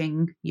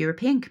emerging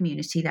European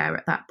community there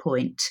at that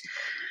point,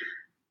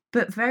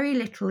 but very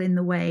little in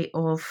the way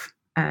of,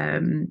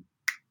 it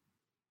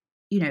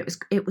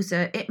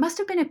must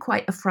have been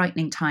quite a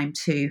frightening time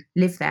to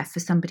live there for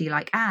somebody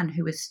like Anne,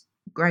 who was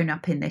grown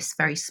up in this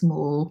very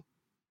small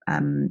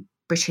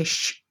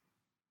British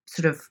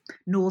sort of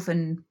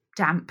northern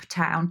damp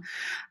town,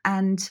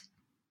 and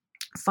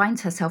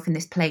finds herself in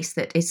this place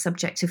that is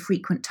subject to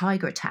frequent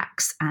tiger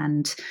attacks,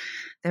 and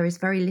there is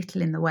very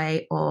little in the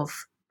way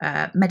of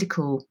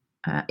medical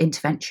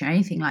intervention or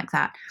anything like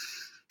that.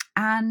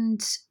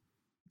 And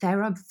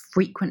there are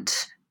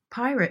frequent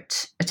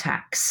pirate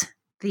attacks.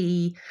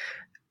 The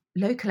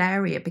local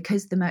area,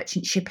 because the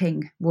merchant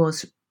shipping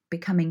was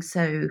becoming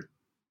so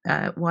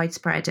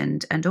widespread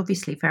and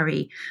obviously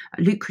very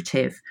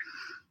lucrative,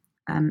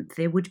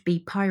 there would be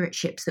pirate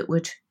ships that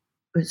would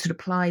sort of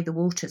ply the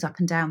waters up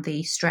and down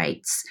the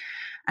straits.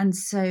 And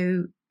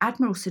so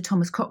Admiral Sir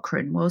Thomas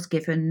Cochrane was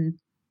given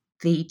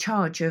the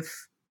charge of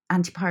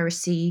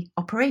anti-piracy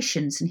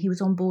operations, and he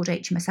was on board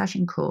HMS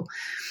Agincourt.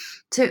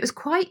 So it was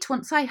quite,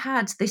 once I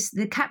had this,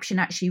 the caption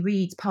actually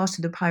reads part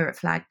of the pirate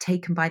flag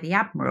taken by the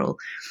Admiral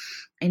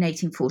in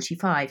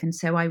 1845. And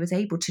so I was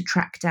able to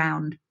track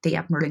down the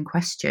Admiral in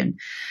question.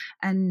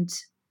 And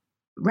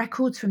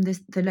records from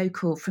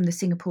from the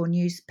Singapore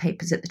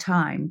newspapers at the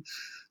time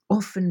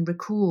often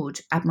record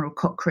Admiral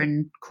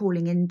Cochrane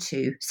calling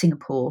into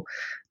Singapore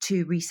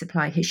to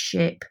resupply his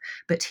ship,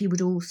 but he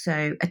would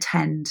also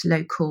attend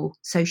local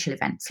social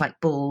events like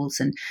balls.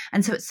 And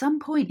so at some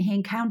point he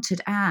encountered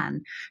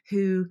Anne,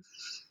 who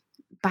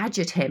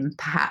badgered him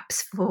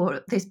perhaps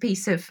for this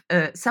piece of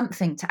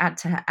something to add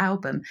to her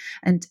album,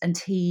 and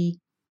he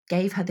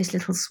gave her this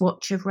little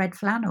swatch of red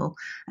flannel.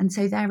 And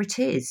so there it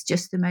is,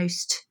 just the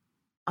most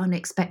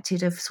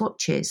unexpected of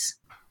swatches.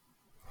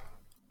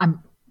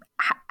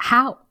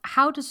 How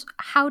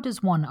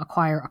does one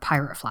acquire a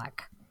pirate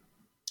flag?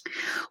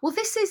 Well,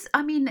 this is,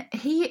 I mean,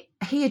 he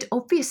had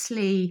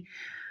obviously,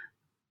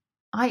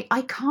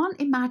 I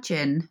can't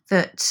imagine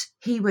that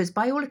he was,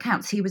 by all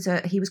accounts, he was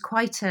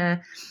quite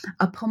a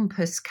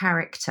pompous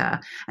character.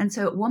 And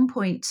so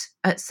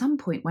at some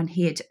point when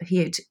he had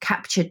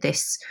captured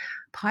this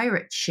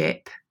pirate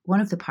ship, one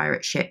of the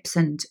pirate ships,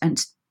 and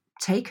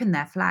taken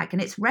their flag, and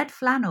it's red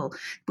flannel,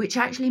 which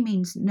actually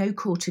means no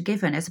quarter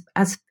given, as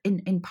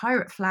in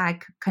pirate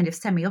flag kind of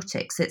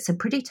semiotics. It's a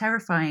pretty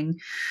terrifying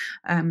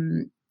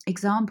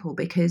example,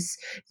 because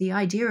the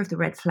idea of the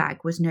red flag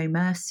was no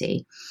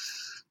mercy.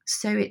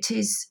 So it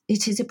is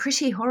a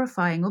pretty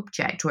horrifying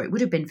object, or it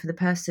would have been for the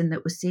person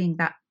that was seeing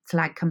that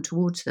flag come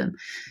towards them.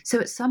 So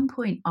at some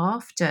point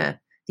after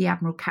the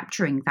Admiral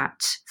capturing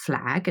that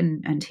flag,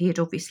 and he had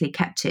obviously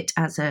kept it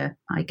as a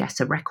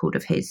record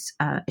of his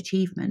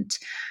achievement,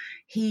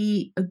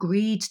 he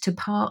agreed to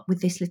part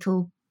with this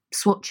little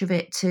swatch of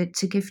it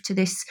to give to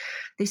this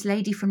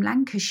lady from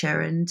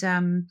Lancashire. And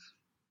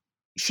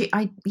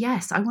I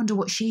wonder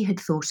what she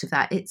had thought of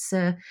that. It's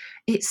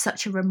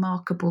such a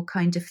remarkable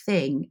kind of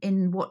thing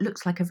in what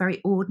looks like a very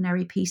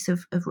ordinary piece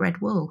of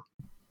red wool.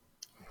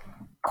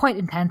 Quite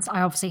intense.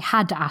 I obviously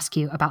had to ask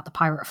you about the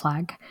pirate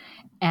flag.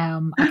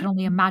 I can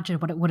only imagine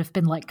what it would have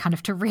been like kind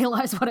of to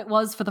realize what it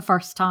was for the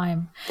first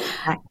time.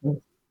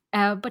 Exactly.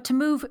 But to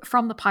move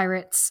from the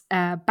pirates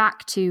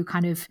back to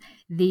kind of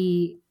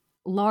the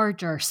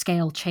larger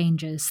scale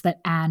changes that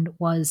Anne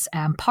was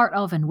part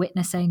of and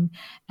witnessing.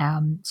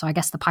 So I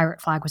guess the pirate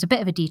flag was a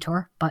bit of a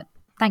detour, but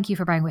thank you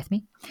for bearing with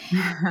me.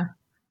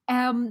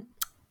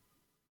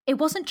 It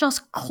wasn't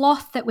just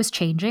cloth that was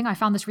changing. I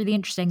found this really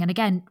interesting, and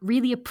again,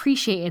 really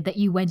appreciated that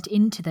you went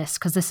into this,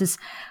 because this is,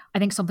 I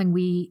think, something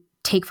we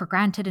take for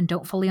granted and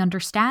don't fully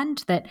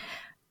understand, that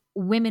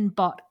women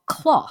bought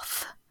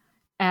cloth,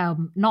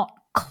 not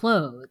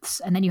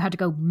clothes, and then you had to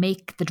go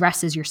make the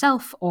dresses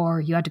yourself,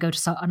 or you had to go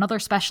to another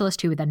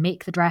specialist who would then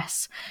make the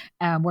dress,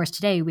 whereas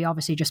today we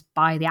obviously just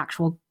buy the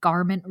actual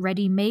garment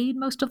ready-made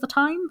most of the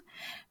time.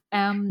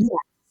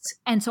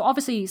 And so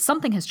obviously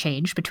something has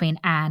changed between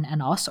Anne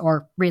and us,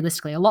 or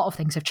realistically a lot of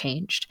things have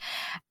changed,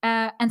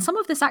 and some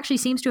of this actually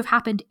seems to have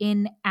happened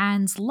in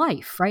Anne's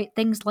life, right?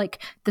 Things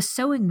like the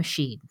sewing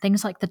machine,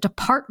 things like the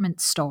department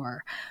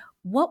store.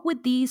 What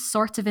would these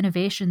sorts of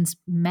innovations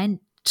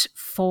meant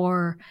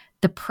for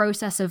the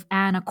process of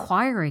Anne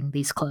acquiring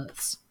these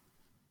clothes?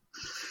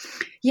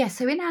 Yeah,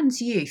 so in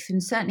Anne's youth,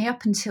 and certainly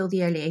up until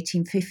the early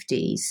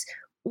 1850s,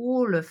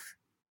 all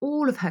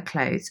of her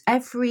clothes,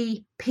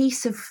 every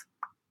piece of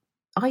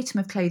item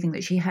of clothing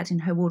that she had in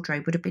her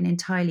wardrobe would have been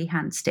entirely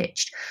hand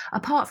stitched,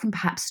 apart from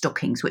perhaps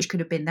stockings, which could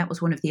have been, that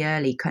was one of the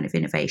early kind of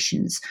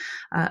innovations,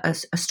 a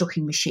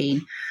stocking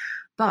machine.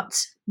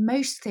 But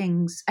most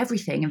things,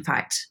 everything, in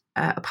fact,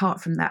 apart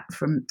from that,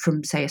 from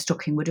say a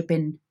stocking, would have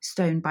been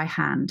sewn by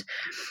hand.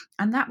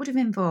 And that would have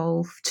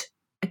involved,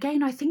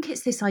 again, I think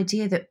it's this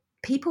idea that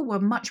people were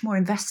much more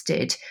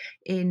invested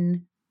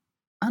in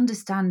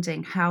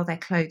understanding how their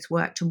clothes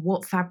worked and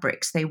what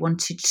fabrics they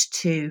wanted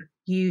to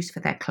use for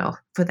their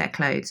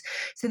clothes.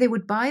 So they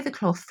would buy the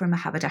cloth from a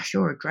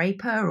haberdasher or a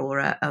draper or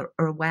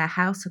a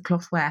warehouse, a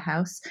cloth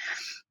warehouse.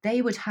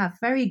 They would have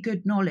very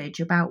good knowledge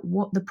about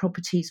what the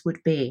properties would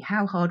be,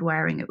 how hard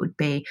wearing it would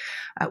be,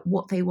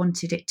 what they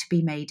wanted it to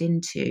be made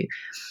into.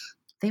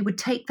 They would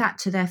take that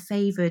to their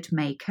favoured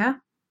maker.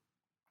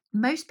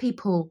 Most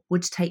people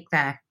would take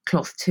their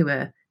cloth to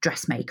a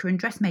dressmaker, and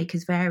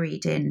dressmakers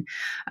varied in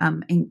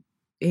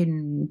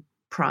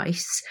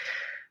price.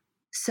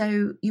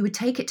 So you would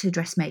take it to the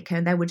dressmaker,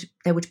 and there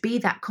would be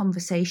that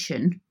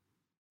conversation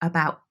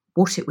about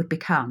what it would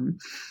become.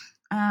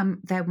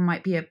 There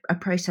might be a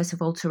process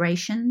of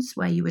alterations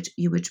where you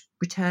would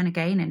return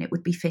again, and it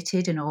would be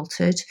fitted and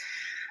altered.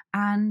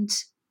 And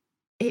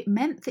it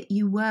meant that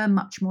you were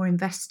much more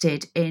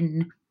invested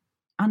in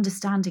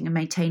understanding and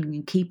maintaining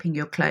and keeping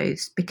your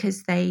clothes,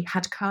 because they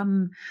had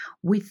come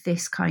with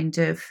this kind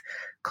of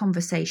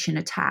conversation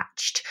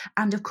attached.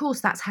 And of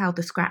course, that's how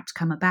the scraps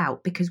come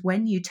about, because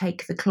when you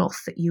take the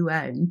cloth that you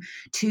own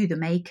to the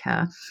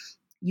maker,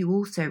 you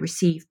also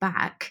receive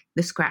back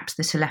the scraps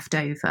that are left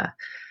over.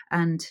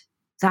 And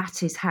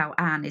that is how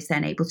Anne is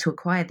then able to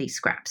acquire these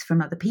scraps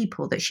from other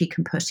people that she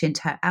can put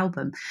into her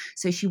album.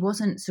 So she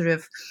wasn't sort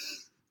of,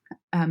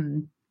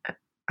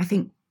 I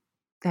think,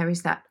 there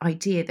is that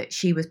idea that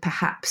she was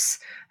perhaps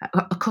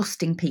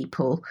accosting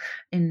people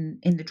in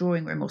the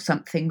drawing room or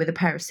something with a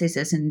pair of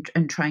scissors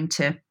and trying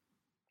to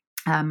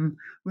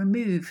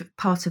remove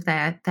part of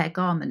their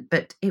garment.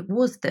 But it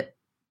was that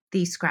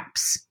these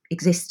scraps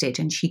existed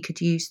and she could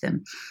use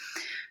them.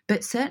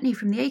 But certainly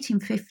from the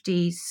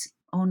 1850s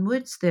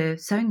onwards, the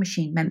sewing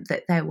machine meant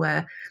that there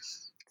were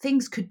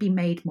things could be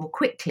made more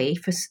quickly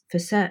for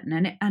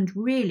certain. And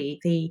really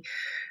the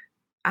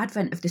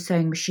advent of the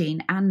sewing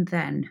machine and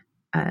then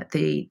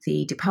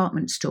the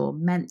department store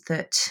meant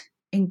that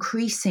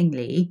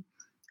increasingly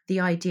the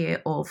idea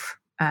of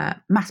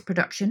mass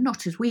production,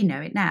 not as we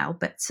know it now,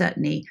 but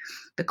certainly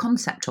the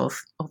concept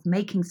of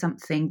making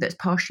something that's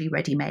partially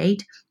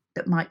ready-made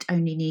that might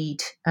only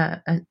need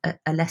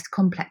a less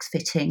complex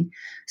fitting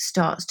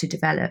starts to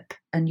develop.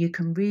 And you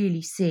can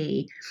really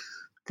see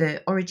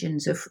the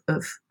origins of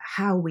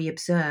how we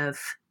observe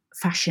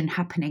fashion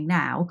happening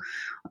now,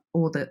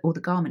 or the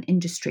garment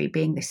industry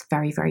being this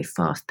very, very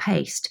fast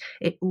paced.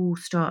 It all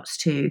starts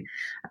to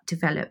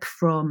develop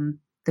from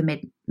the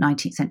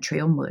mid-19th century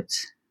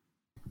onwards.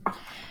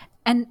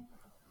 And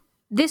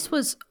this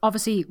was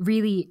obviously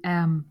really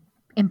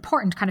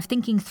important, kind of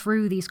thinking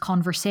through these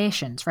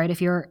conversations, right? If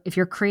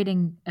you're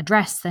creating a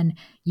dress, then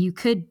you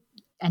could,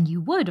 and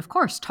you would, of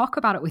course, talk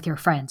about it with your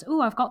friends.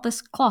 Oh, I've got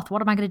this cloth.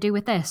 What am I going to do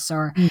with this?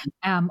 Or,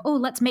 oh,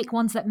 let's make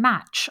ones that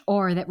match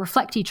or that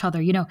reflect each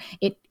other. You know,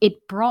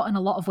 it brought in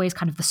a lot of ways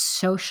kind of the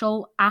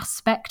social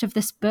aspect of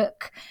this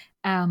book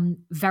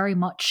very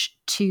much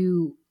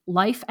to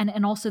life,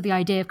 and also the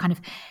idea of kind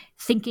of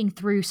thinking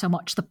through so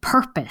much the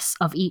purpose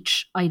of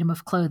each item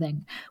of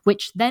clothing,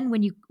 which then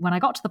when I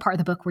got to the part of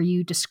the book where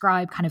you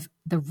describe kind of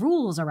the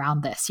rules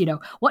around this, you know,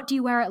 what do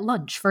you wear at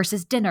lunch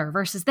versus dinner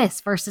versus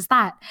this versus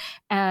that,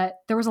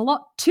 there was a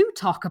lot to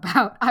talk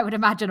about, I would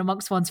imagine,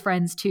 amongst one's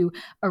friends to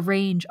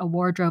arrange a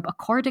wardrobe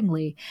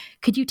accordingly.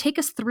 Could you take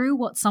us through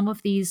what some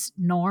of these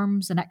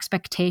norms and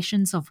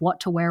expectations of what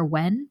to wear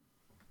when?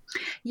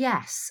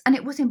 Yes, and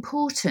it was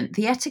important.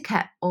 The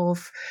etiquette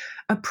of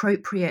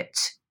appropriate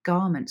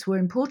garments were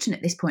important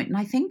at this point, and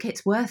I think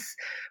it's worth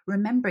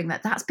remembering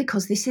that that's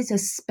because this is a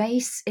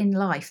space in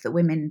life that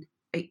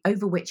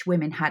over which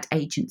women had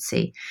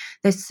agency.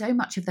 There's so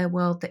much of their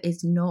world that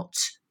is not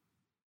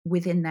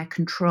within their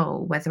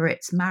control, whether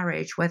it's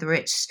marriage, whether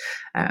it's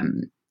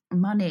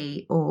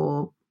money,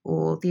 or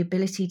the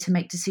ability to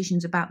make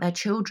decisions about their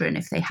children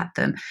if they had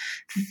them.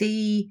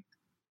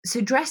 So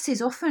dress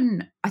is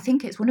often, I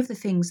think it's one of the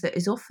things that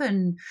is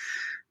often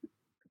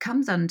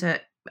comes under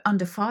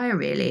fire,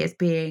 really, as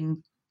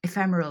being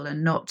ephemeral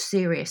and not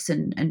serious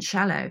and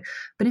shallow.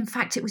 But in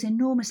fact, it was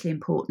enormously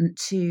important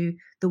to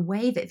the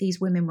way that these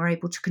women were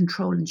able to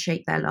control and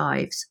shape their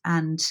lives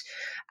and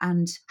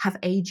have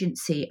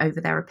agency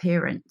over their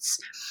appearance.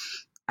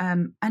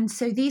 And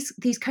so these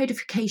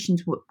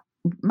codifications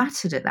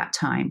mattered at that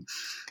time.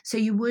 So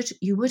you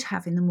would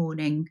have in the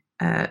morning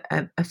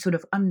a sort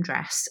of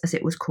undress, as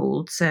it was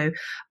called, so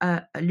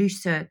a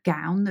looser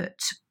gown that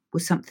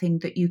was something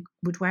that you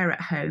would wear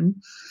at home,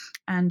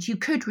 and you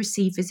could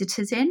receive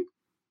visitors in.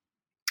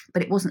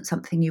 but it wasn't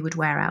something you would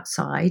wear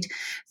outside.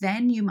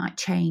 Then you might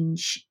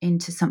change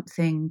into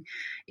something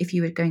if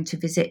you were going to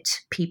visit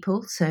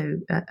people, so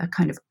a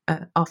kind of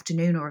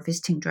afternoon or a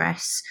visiting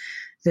dress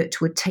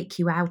that would take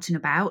you out and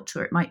about,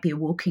 or it might be a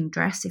walking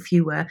dress if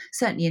you were,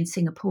 certainly in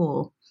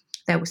Singapore,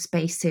 there were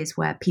spaces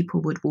where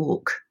people would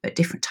walk at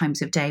different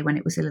times of day when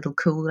it was a little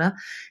cooler.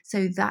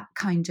 So that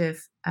kind of,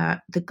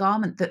 the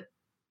garment that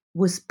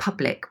was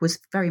public was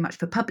very much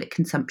for public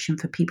consumption,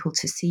 for people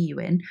to see you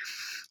in.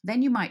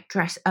 Then you might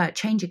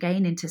change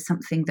again into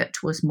something that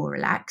was more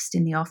relaxed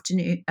in the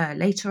afternoon,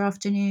 later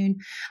afternoon,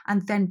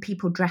 and then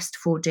people dressed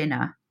for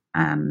dinner.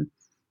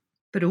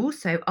 But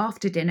also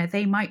after dinner,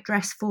 they might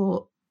dress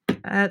for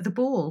the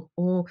ball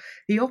or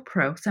the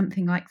opera or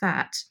something like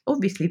that.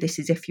 Obviously, this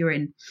is if you're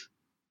in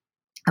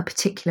a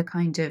particular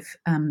kind of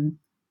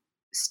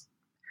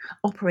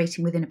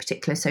operating within a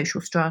particular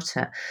social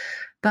strata.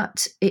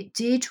 But it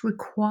did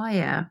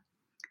require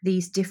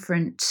these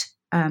different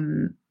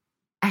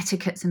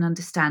etiquettes and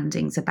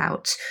understandings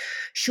about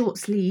short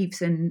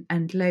sleeves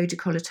and low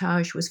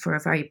décolletage was for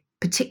a very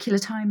particular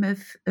time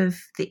of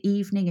the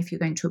evening. If you're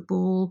going to a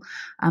ball,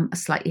 a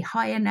slightly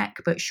higher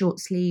neck but short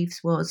sleeves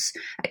was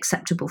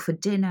acceptable for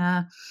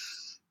dinner.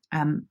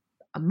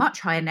 A much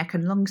higher neck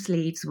and long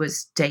sleeves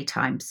was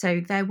daytime. So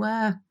there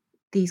were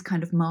these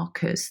kind of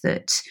markers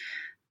that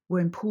were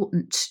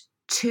important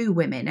to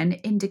women and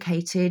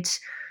indicated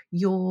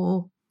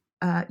your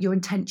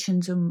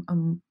intentions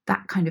on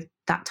that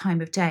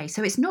time of day.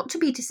 So it's not to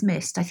be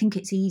dismissed. I think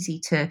it's easy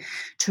to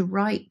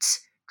write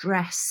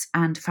dress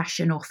and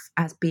fashion off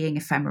as being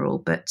ephemeral,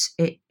 but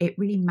it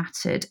really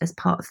mattered as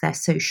part of their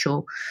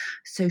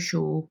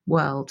social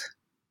world.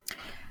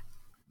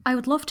 I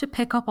would love to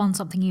pick up on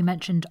something you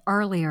mentioned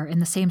earlier in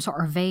the same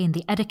sort of vein,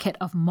 the etiquette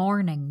of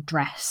morning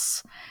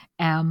dress.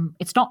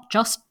 It's not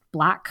just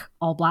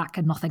all black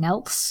and nothing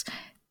else.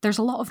 There's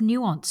a lot of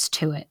nuance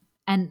to it.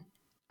 And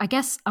I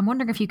guess I'm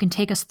wondering if you can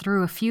take us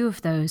through a few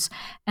of those,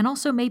 and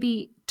also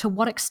maybe to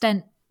what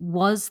extent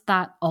was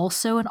that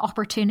also an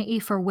opportunity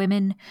for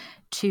women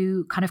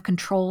to kind of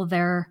control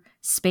their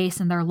space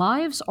in their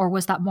lives, or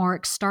was that more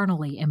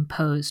externally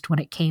imposed when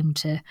it came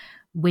to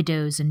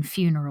widows and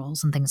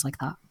funerals and things like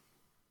that?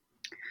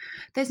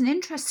 There's an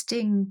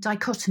interesting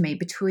dichotomy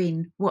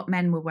between what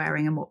men were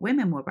wearing and what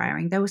women were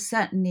wearing. There was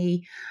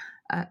certainly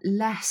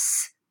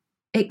less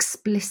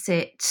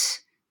explicit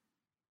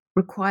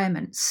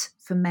requirements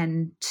for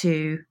men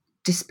to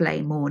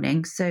display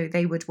mourning, so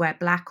they would wear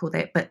black,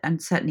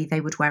 and certainly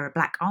they would wear a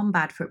black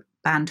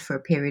armband for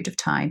a period of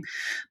time.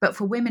 But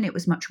for women, it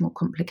was much more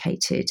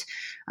complicated,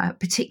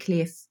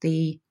 particularly if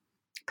the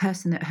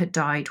person that had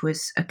died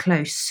was a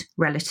close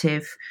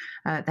relative,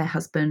 their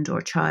husband or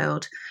a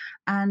child,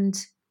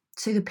 and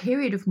so the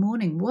period of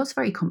mourning was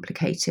very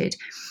complicated.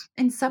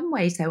 In some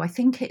ways, though, I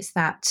think it's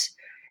that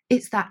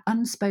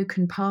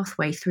unspoken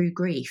pathway through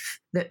grief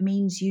that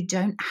means you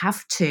don't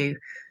have to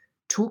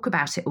talk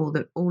about it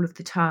all of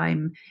the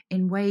time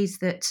in ways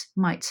that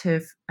might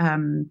have,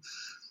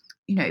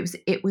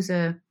 it was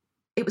a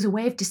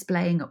way of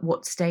displaying at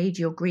what stage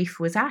your grief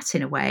was at,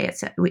 in a way,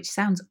 which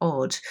sounds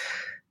odd,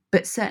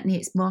 but certainly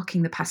it's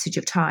marking the passage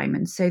of time.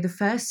 And so the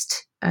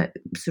first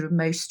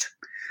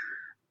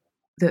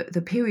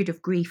the period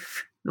of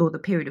grief, or the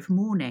period of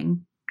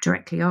mourning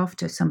directly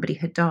after somebody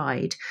had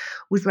died,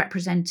 was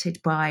represented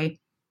by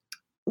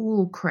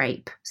all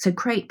crepe. So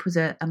crepe was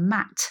a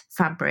matte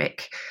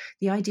fabric.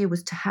 The idea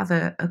was to have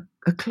a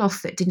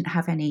cloth that didn't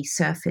have any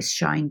surface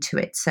shine to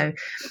it. So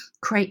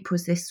crepe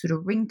was this sort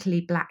of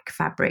wrinkly black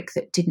fabric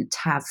that didn't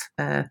have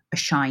a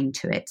shine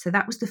to it. So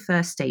that was the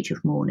first stage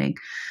of mourning.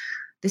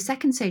 The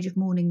second stage of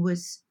mourning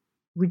was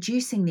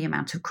reducing the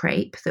amount of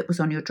crepe that was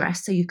on your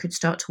dress, so you could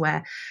start to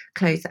wear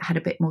clothes that had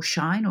a bit more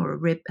shine, or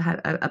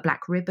a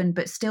black ribbon,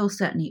 but still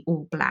certainly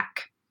all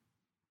black.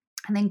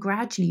 And then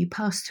gradually you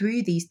pass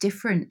through these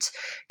different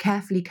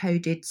carefully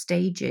coded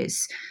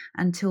stages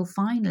until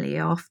finally,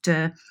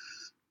 after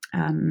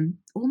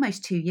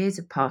almost 2 years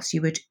have passed,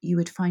 you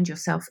would find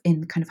yourself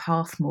in kind of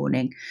half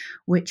mourning,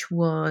 which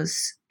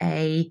was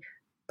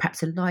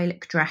perhaps a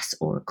lilac dress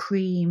or a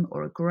cream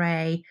or a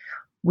grey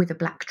with a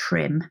black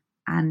trim,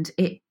 and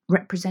it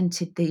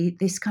represented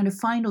this kind of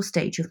final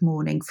stage of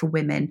mourning for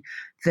women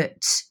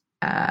that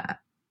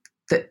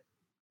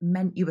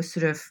meant you were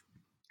sort of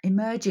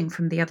emerging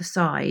from the other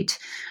side.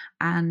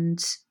 And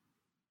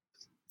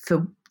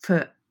for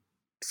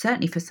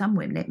certainly for some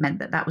women, it meant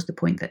that was the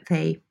point that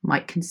they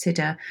might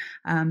consider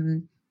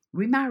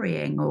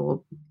remarrying,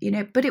 or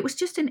but it was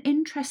just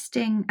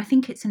I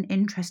think it's an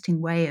interesting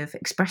way of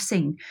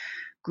expressing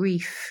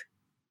grief,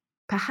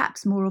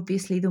 perhaps more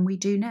obviously than we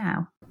do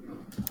now.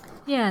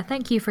 Yeah,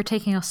 thank you for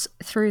taking us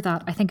through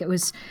that. I think it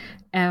was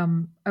a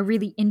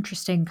really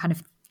interesting kind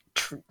of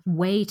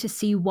way to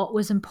see what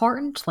was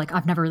important. Like,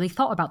 I've never really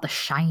thought about the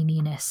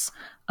shininess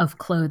of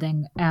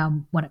clothing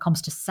when it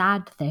comes to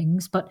sad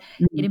things, but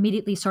it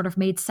immediately sort of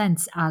made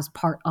sense as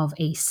part of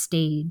a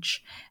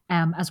stage,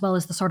 as well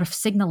as the sort of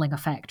signaling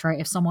effect,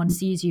 right? If someone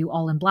sees you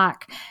all in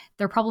black,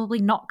 they're probably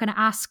not going to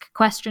ask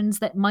questions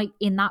that might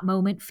in that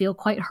moment feel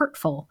quite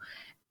hurtful.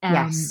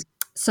 Yes.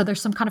 So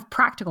there's some kind of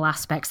practical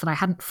aspects that I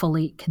hadn't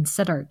fully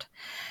considered.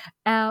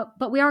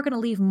 But we are going to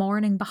leave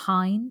mourning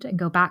behind and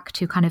go back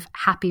to kind of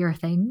happier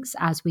things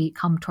as we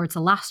come towards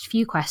the last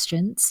few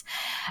questions.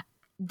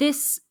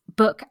 This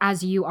book,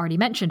 as you already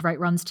mentioned, right,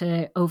 runs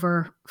to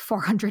over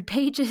 400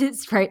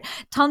 pages, right?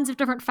 Tons of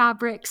different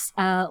fabrics,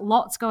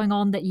 lots going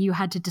on that you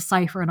had to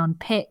decipher and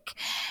unpick.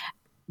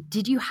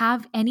 Did you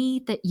have any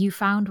that you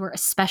found were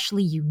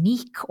especially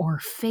unique or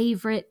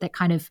favorite that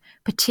kind of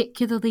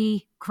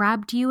particularly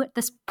grabbed you at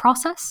this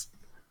process?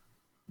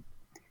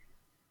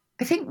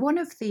 I think one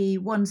of the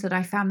ones that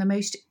I found the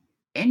most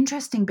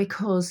interesting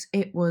because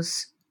it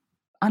was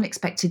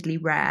unexpectedly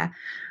rare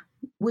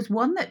was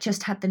one that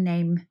just had the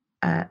name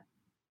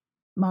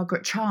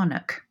Margaret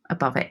Charnock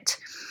above it.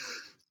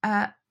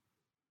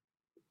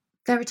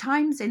 There are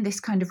times in this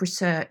kind of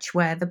research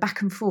where the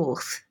back and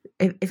forth,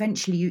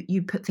 eventually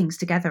you put things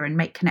together and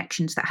make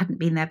connections that hadn't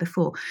been there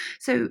before.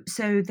 So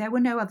there were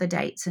no other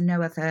dates and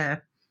no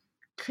other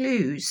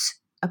clues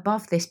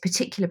above this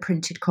particular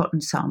printed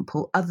cotton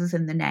sample other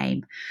than the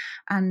name.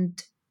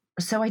 And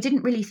so I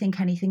didn't really think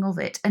anything of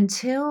it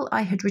until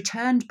I had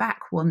returned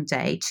back one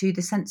day to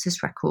the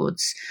census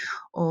records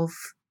of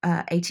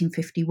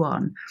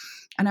 1851.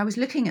 And I was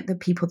looking at the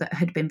people that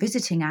had been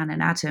visiting Anne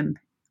and Adam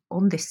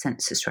on this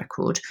census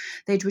record.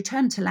 They'd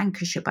returned to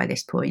Lancashire by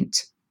this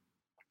point.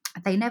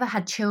 They never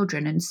had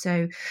children. And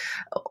so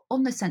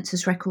on the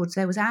census records,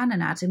 there was Anne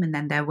and Adam, and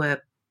then there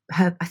were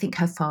I think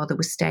her father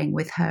was staying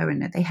with her,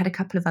 and they had a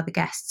couple of other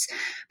guests.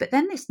 But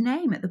then this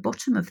name at the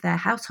bottom of their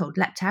household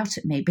leapt out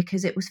at me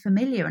because it was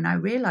familiar, and I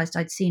realised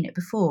I'd seen it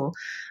before,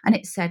 and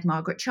it said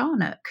Margaret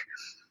Charnock.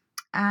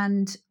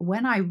 And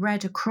when I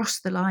read across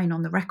the line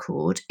on the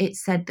record, it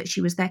said that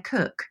she was their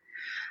cook.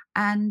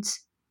 And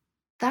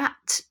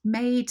that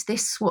made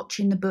this swatch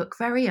in the book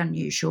very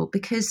unusual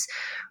because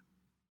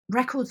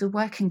records of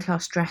working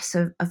class dress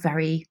are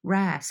very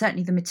rare.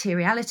 Certainly the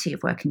materiality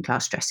of working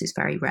class dress is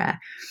very rare,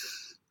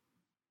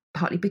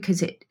 partly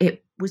because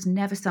it was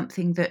never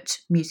something that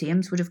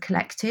museums would have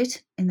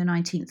collected in the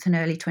 19th and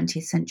early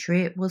 20th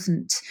century.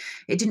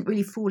 It didn't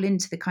really fall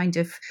into the kind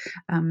of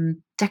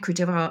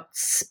decorative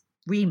arts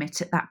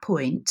remit at that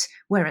point,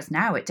 whereas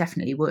now it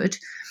definitely would.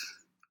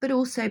 But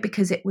also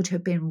because it would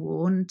have been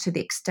worn to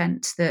the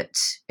extent that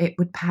it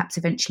would perhaps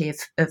eventually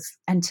have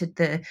entered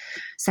the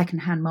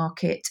second-hand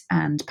market,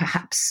 and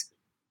perhaps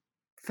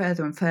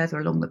further and further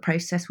along the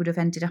process would have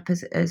ended up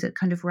as a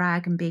kind of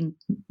rag and being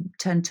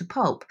turned to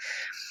pulp.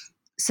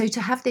 So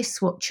to have this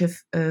swatch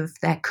of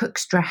their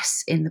cook's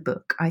dress in the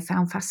book, I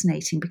found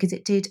fascinating because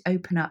it did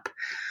open up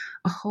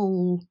a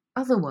whole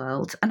other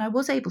world. And I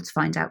was able to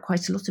find out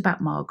quite a lot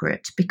about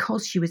Margaret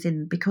because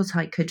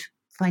I could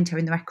find her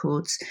in the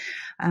records.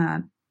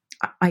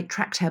 I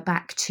tracked her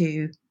back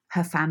to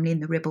her family in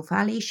the Ribble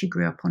Valley. She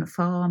grew up on a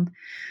farm.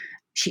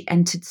 She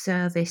entered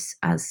service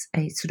as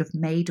a sort of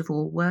maid of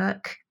all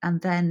work, and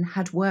then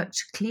had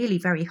worked clearly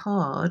very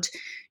hard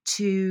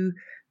to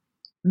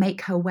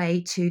make her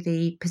way to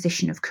the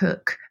position of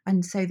cook.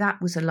 And so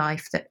that was a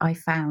life that I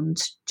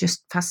found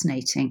just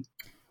fascinating.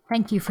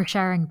 Thank you for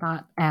sharing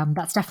that.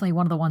 That's definitely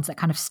one of the ones that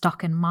kind of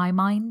stuck in my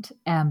mind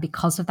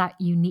because of that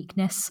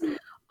uniqueness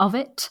of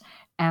it.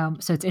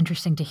 So it's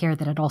interesting to hear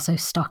that it also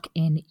stuck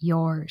in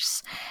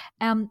yours.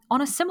 On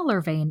a similar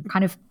vein,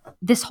 kind of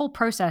this whole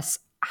process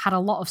had a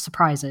lot of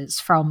surprises,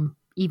 from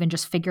even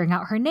just figuring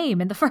out her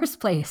name in the first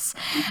place.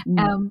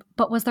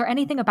 But was there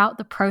anything about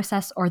the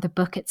process or the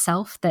book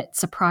itself that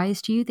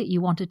surprised you that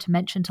you wanted to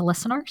mention to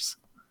listeners?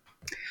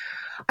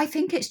 I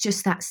think it's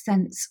just that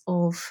sense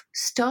of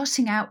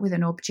starting out with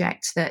an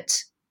object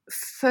that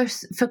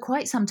for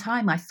quite some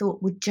time I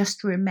thought would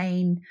just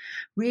remain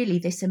really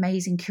this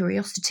amazing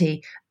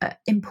curiosity,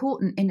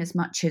 important in as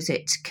much as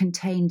it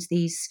contained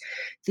these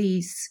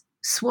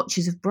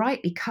swatches of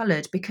brightly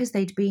coloured, because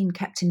they'd been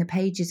kept in the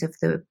pages of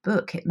the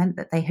book. It meant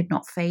that they had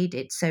not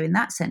faded. So in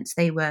that sense,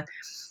 they were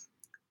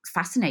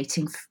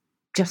fascinating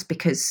just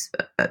because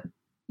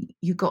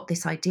you got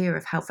this idea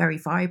of how very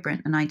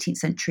vibrant the 19th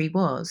century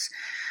was.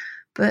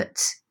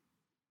 But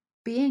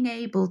being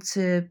able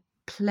to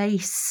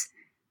place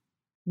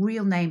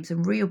real names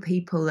and real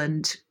people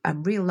and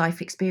real life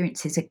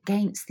experiences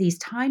against these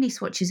tiny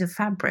swatches of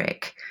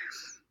fabric,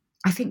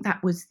 I think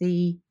that was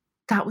the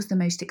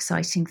most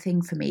exciting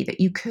thing for me, that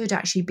you could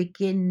actually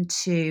begin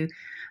to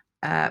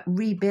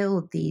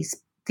rebuild these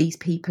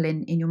people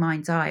in your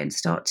mind's eye and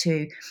start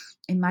to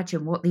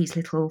imagine what these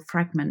little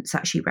fragments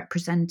actually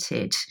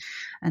represented,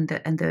 and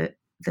the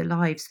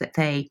lives that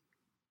they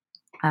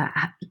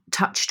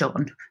touched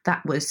on.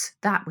 That was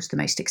the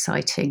most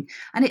exciting,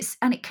 and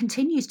it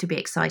continues to be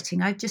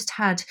exciting. I've just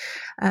had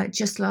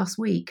just last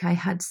week I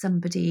had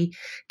somebody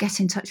get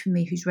in touch with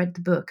me who's read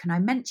the book, and I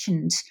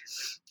mentioned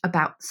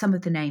about some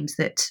of the names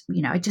that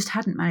I just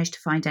hadn't managed to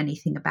find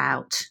anything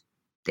about.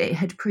 It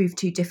had proved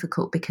too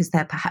difficult because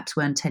there perhaps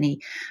weren't any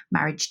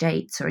marriage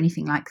dates or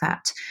anything like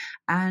that.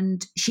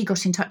 And she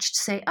got in touch to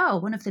say, oh,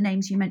 one of the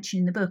names you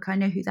mentioned in the book, I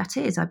know who that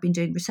is. I've been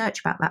doing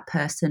research about that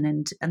person,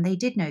 and they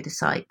did know the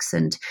Sykes,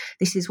 and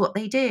this is what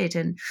they did.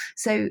 And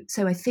so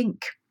I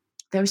think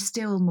there are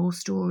still more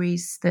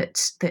stories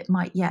that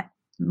might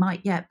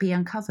yet be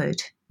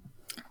uncovered.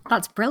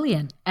 That's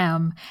brilliant.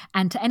 And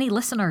to any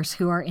listeners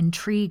who are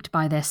intrigued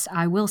by this,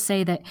 I will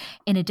say that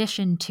in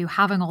addition to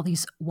having all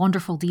these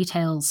wonderful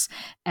details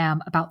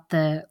about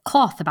the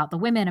cloth, about the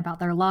women, about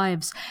their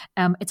lives,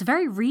 it's a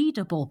very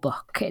readable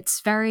book. It's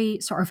very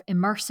sort of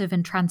immersive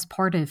and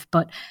transportive,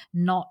 but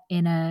not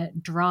in a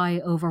dry,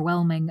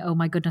 overwhelming, oh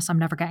my goodness, I'm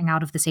never getting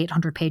out of this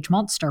 800-page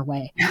monster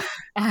way.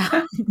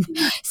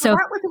 So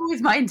that was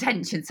always my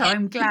intention. So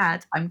I'm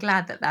glad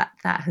that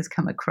has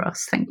come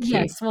across. Thank you.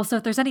 Yes. Well, so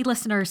if there's any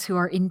listeners who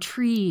are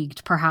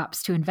intrigued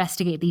perhaps to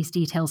investigate these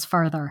details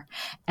further,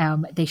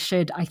 they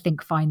should, I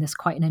think, find this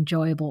quite an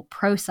enjoyable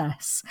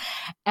process.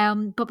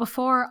 But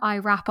before I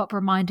wrap up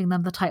reminding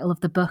them the title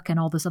of the book and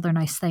all those other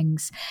nice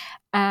things,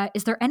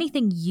 is there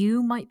anything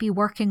you might be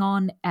working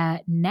on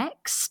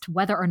next,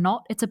 whether or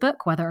not it's a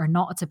book, whether or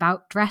not it's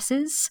about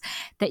dresses,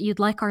 that you'd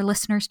like our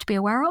listeners to be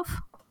aware of?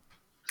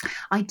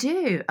 I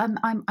do.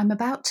 I'm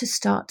about to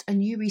start a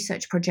new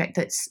research project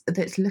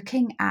that's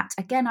looking at,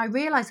 again, I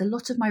realise a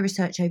lot of my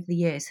research over the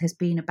years has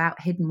been about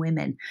hidden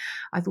women.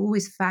 I've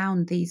always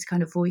found these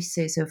kind of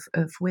voices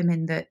of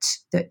women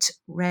that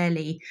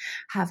rarely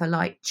have a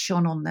light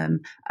shone on them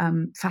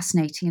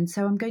fascinating. And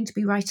so I'm going to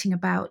be writing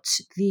about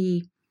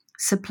the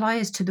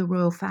suppliers to the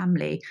royal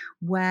family,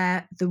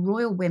 where the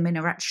royal women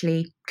are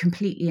actually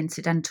completely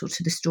incidental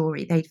to the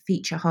story. They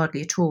feature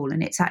hardly at all,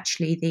 and it's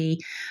actually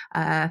the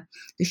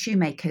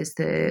shoemakers,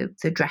 the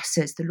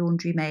dressers, the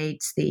laundry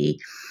maids, the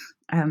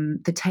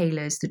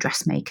tailors, the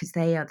dressmakers.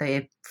 They are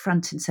the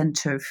front and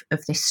centre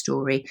of this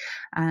story,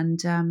 and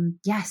so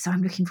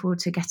I'm looking forward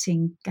to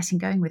getting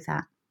going with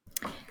that.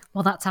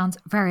 Well, that sounds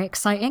very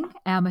exciting.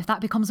 If that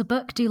becomes a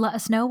book, do let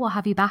us know. We'll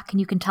have you back, and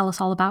you can tell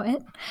us all about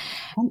it.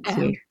 Thank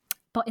you.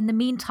 But in the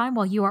meantime,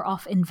 while you are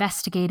off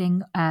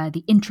investigating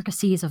the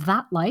intricacies of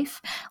that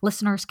life,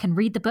 listeners can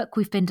read the book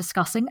we've been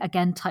discussing,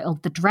 again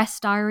titled The Dress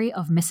Diary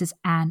of Mrs.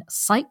 Anne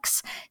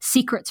Sykes,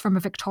 Secrets from a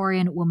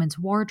Victorian Woman's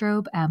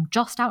Wardrobe,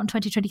 just out in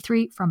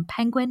 2023 from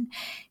Penguin.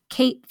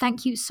 Kate,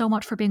 thank you so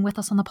much for being with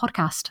us on the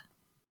podcast.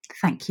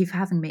 Thank you for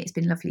having me. It's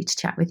been lovely to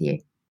chat with you.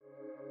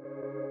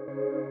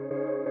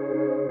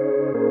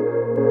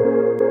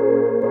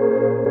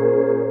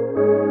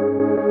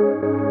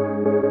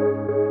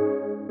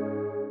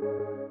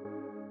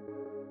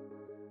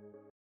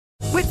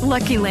 With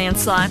Lucky Land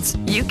Slots,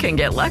 you can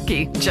get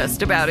lucky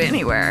just about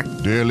anywhere.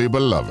 Dearly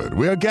beloved,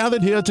 we are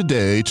gathered here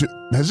today to...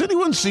 Has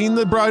anyone seen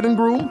the bride and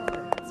groom?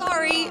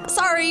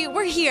 Sorry,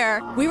 we're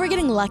here. We were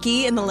getting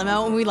lucky in the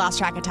limo and we lost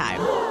track of time.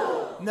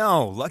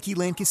 No, Lucky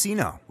Land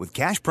Casino, with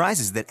cash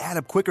prizes that add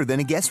up quicker than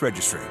a guest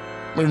registry.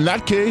 In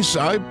that case,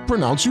 I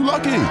pronounce you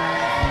lucky.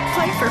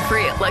 Play for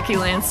free at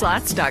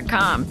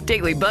LuckyLandSlots.com.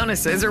 Daily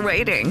bonuses are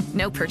waiting.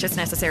 No purchase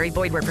necessary.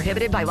 Void where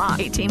prohibited by law.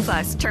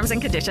 18+. Terms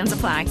and conditions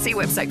apply. See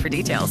website for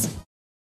details.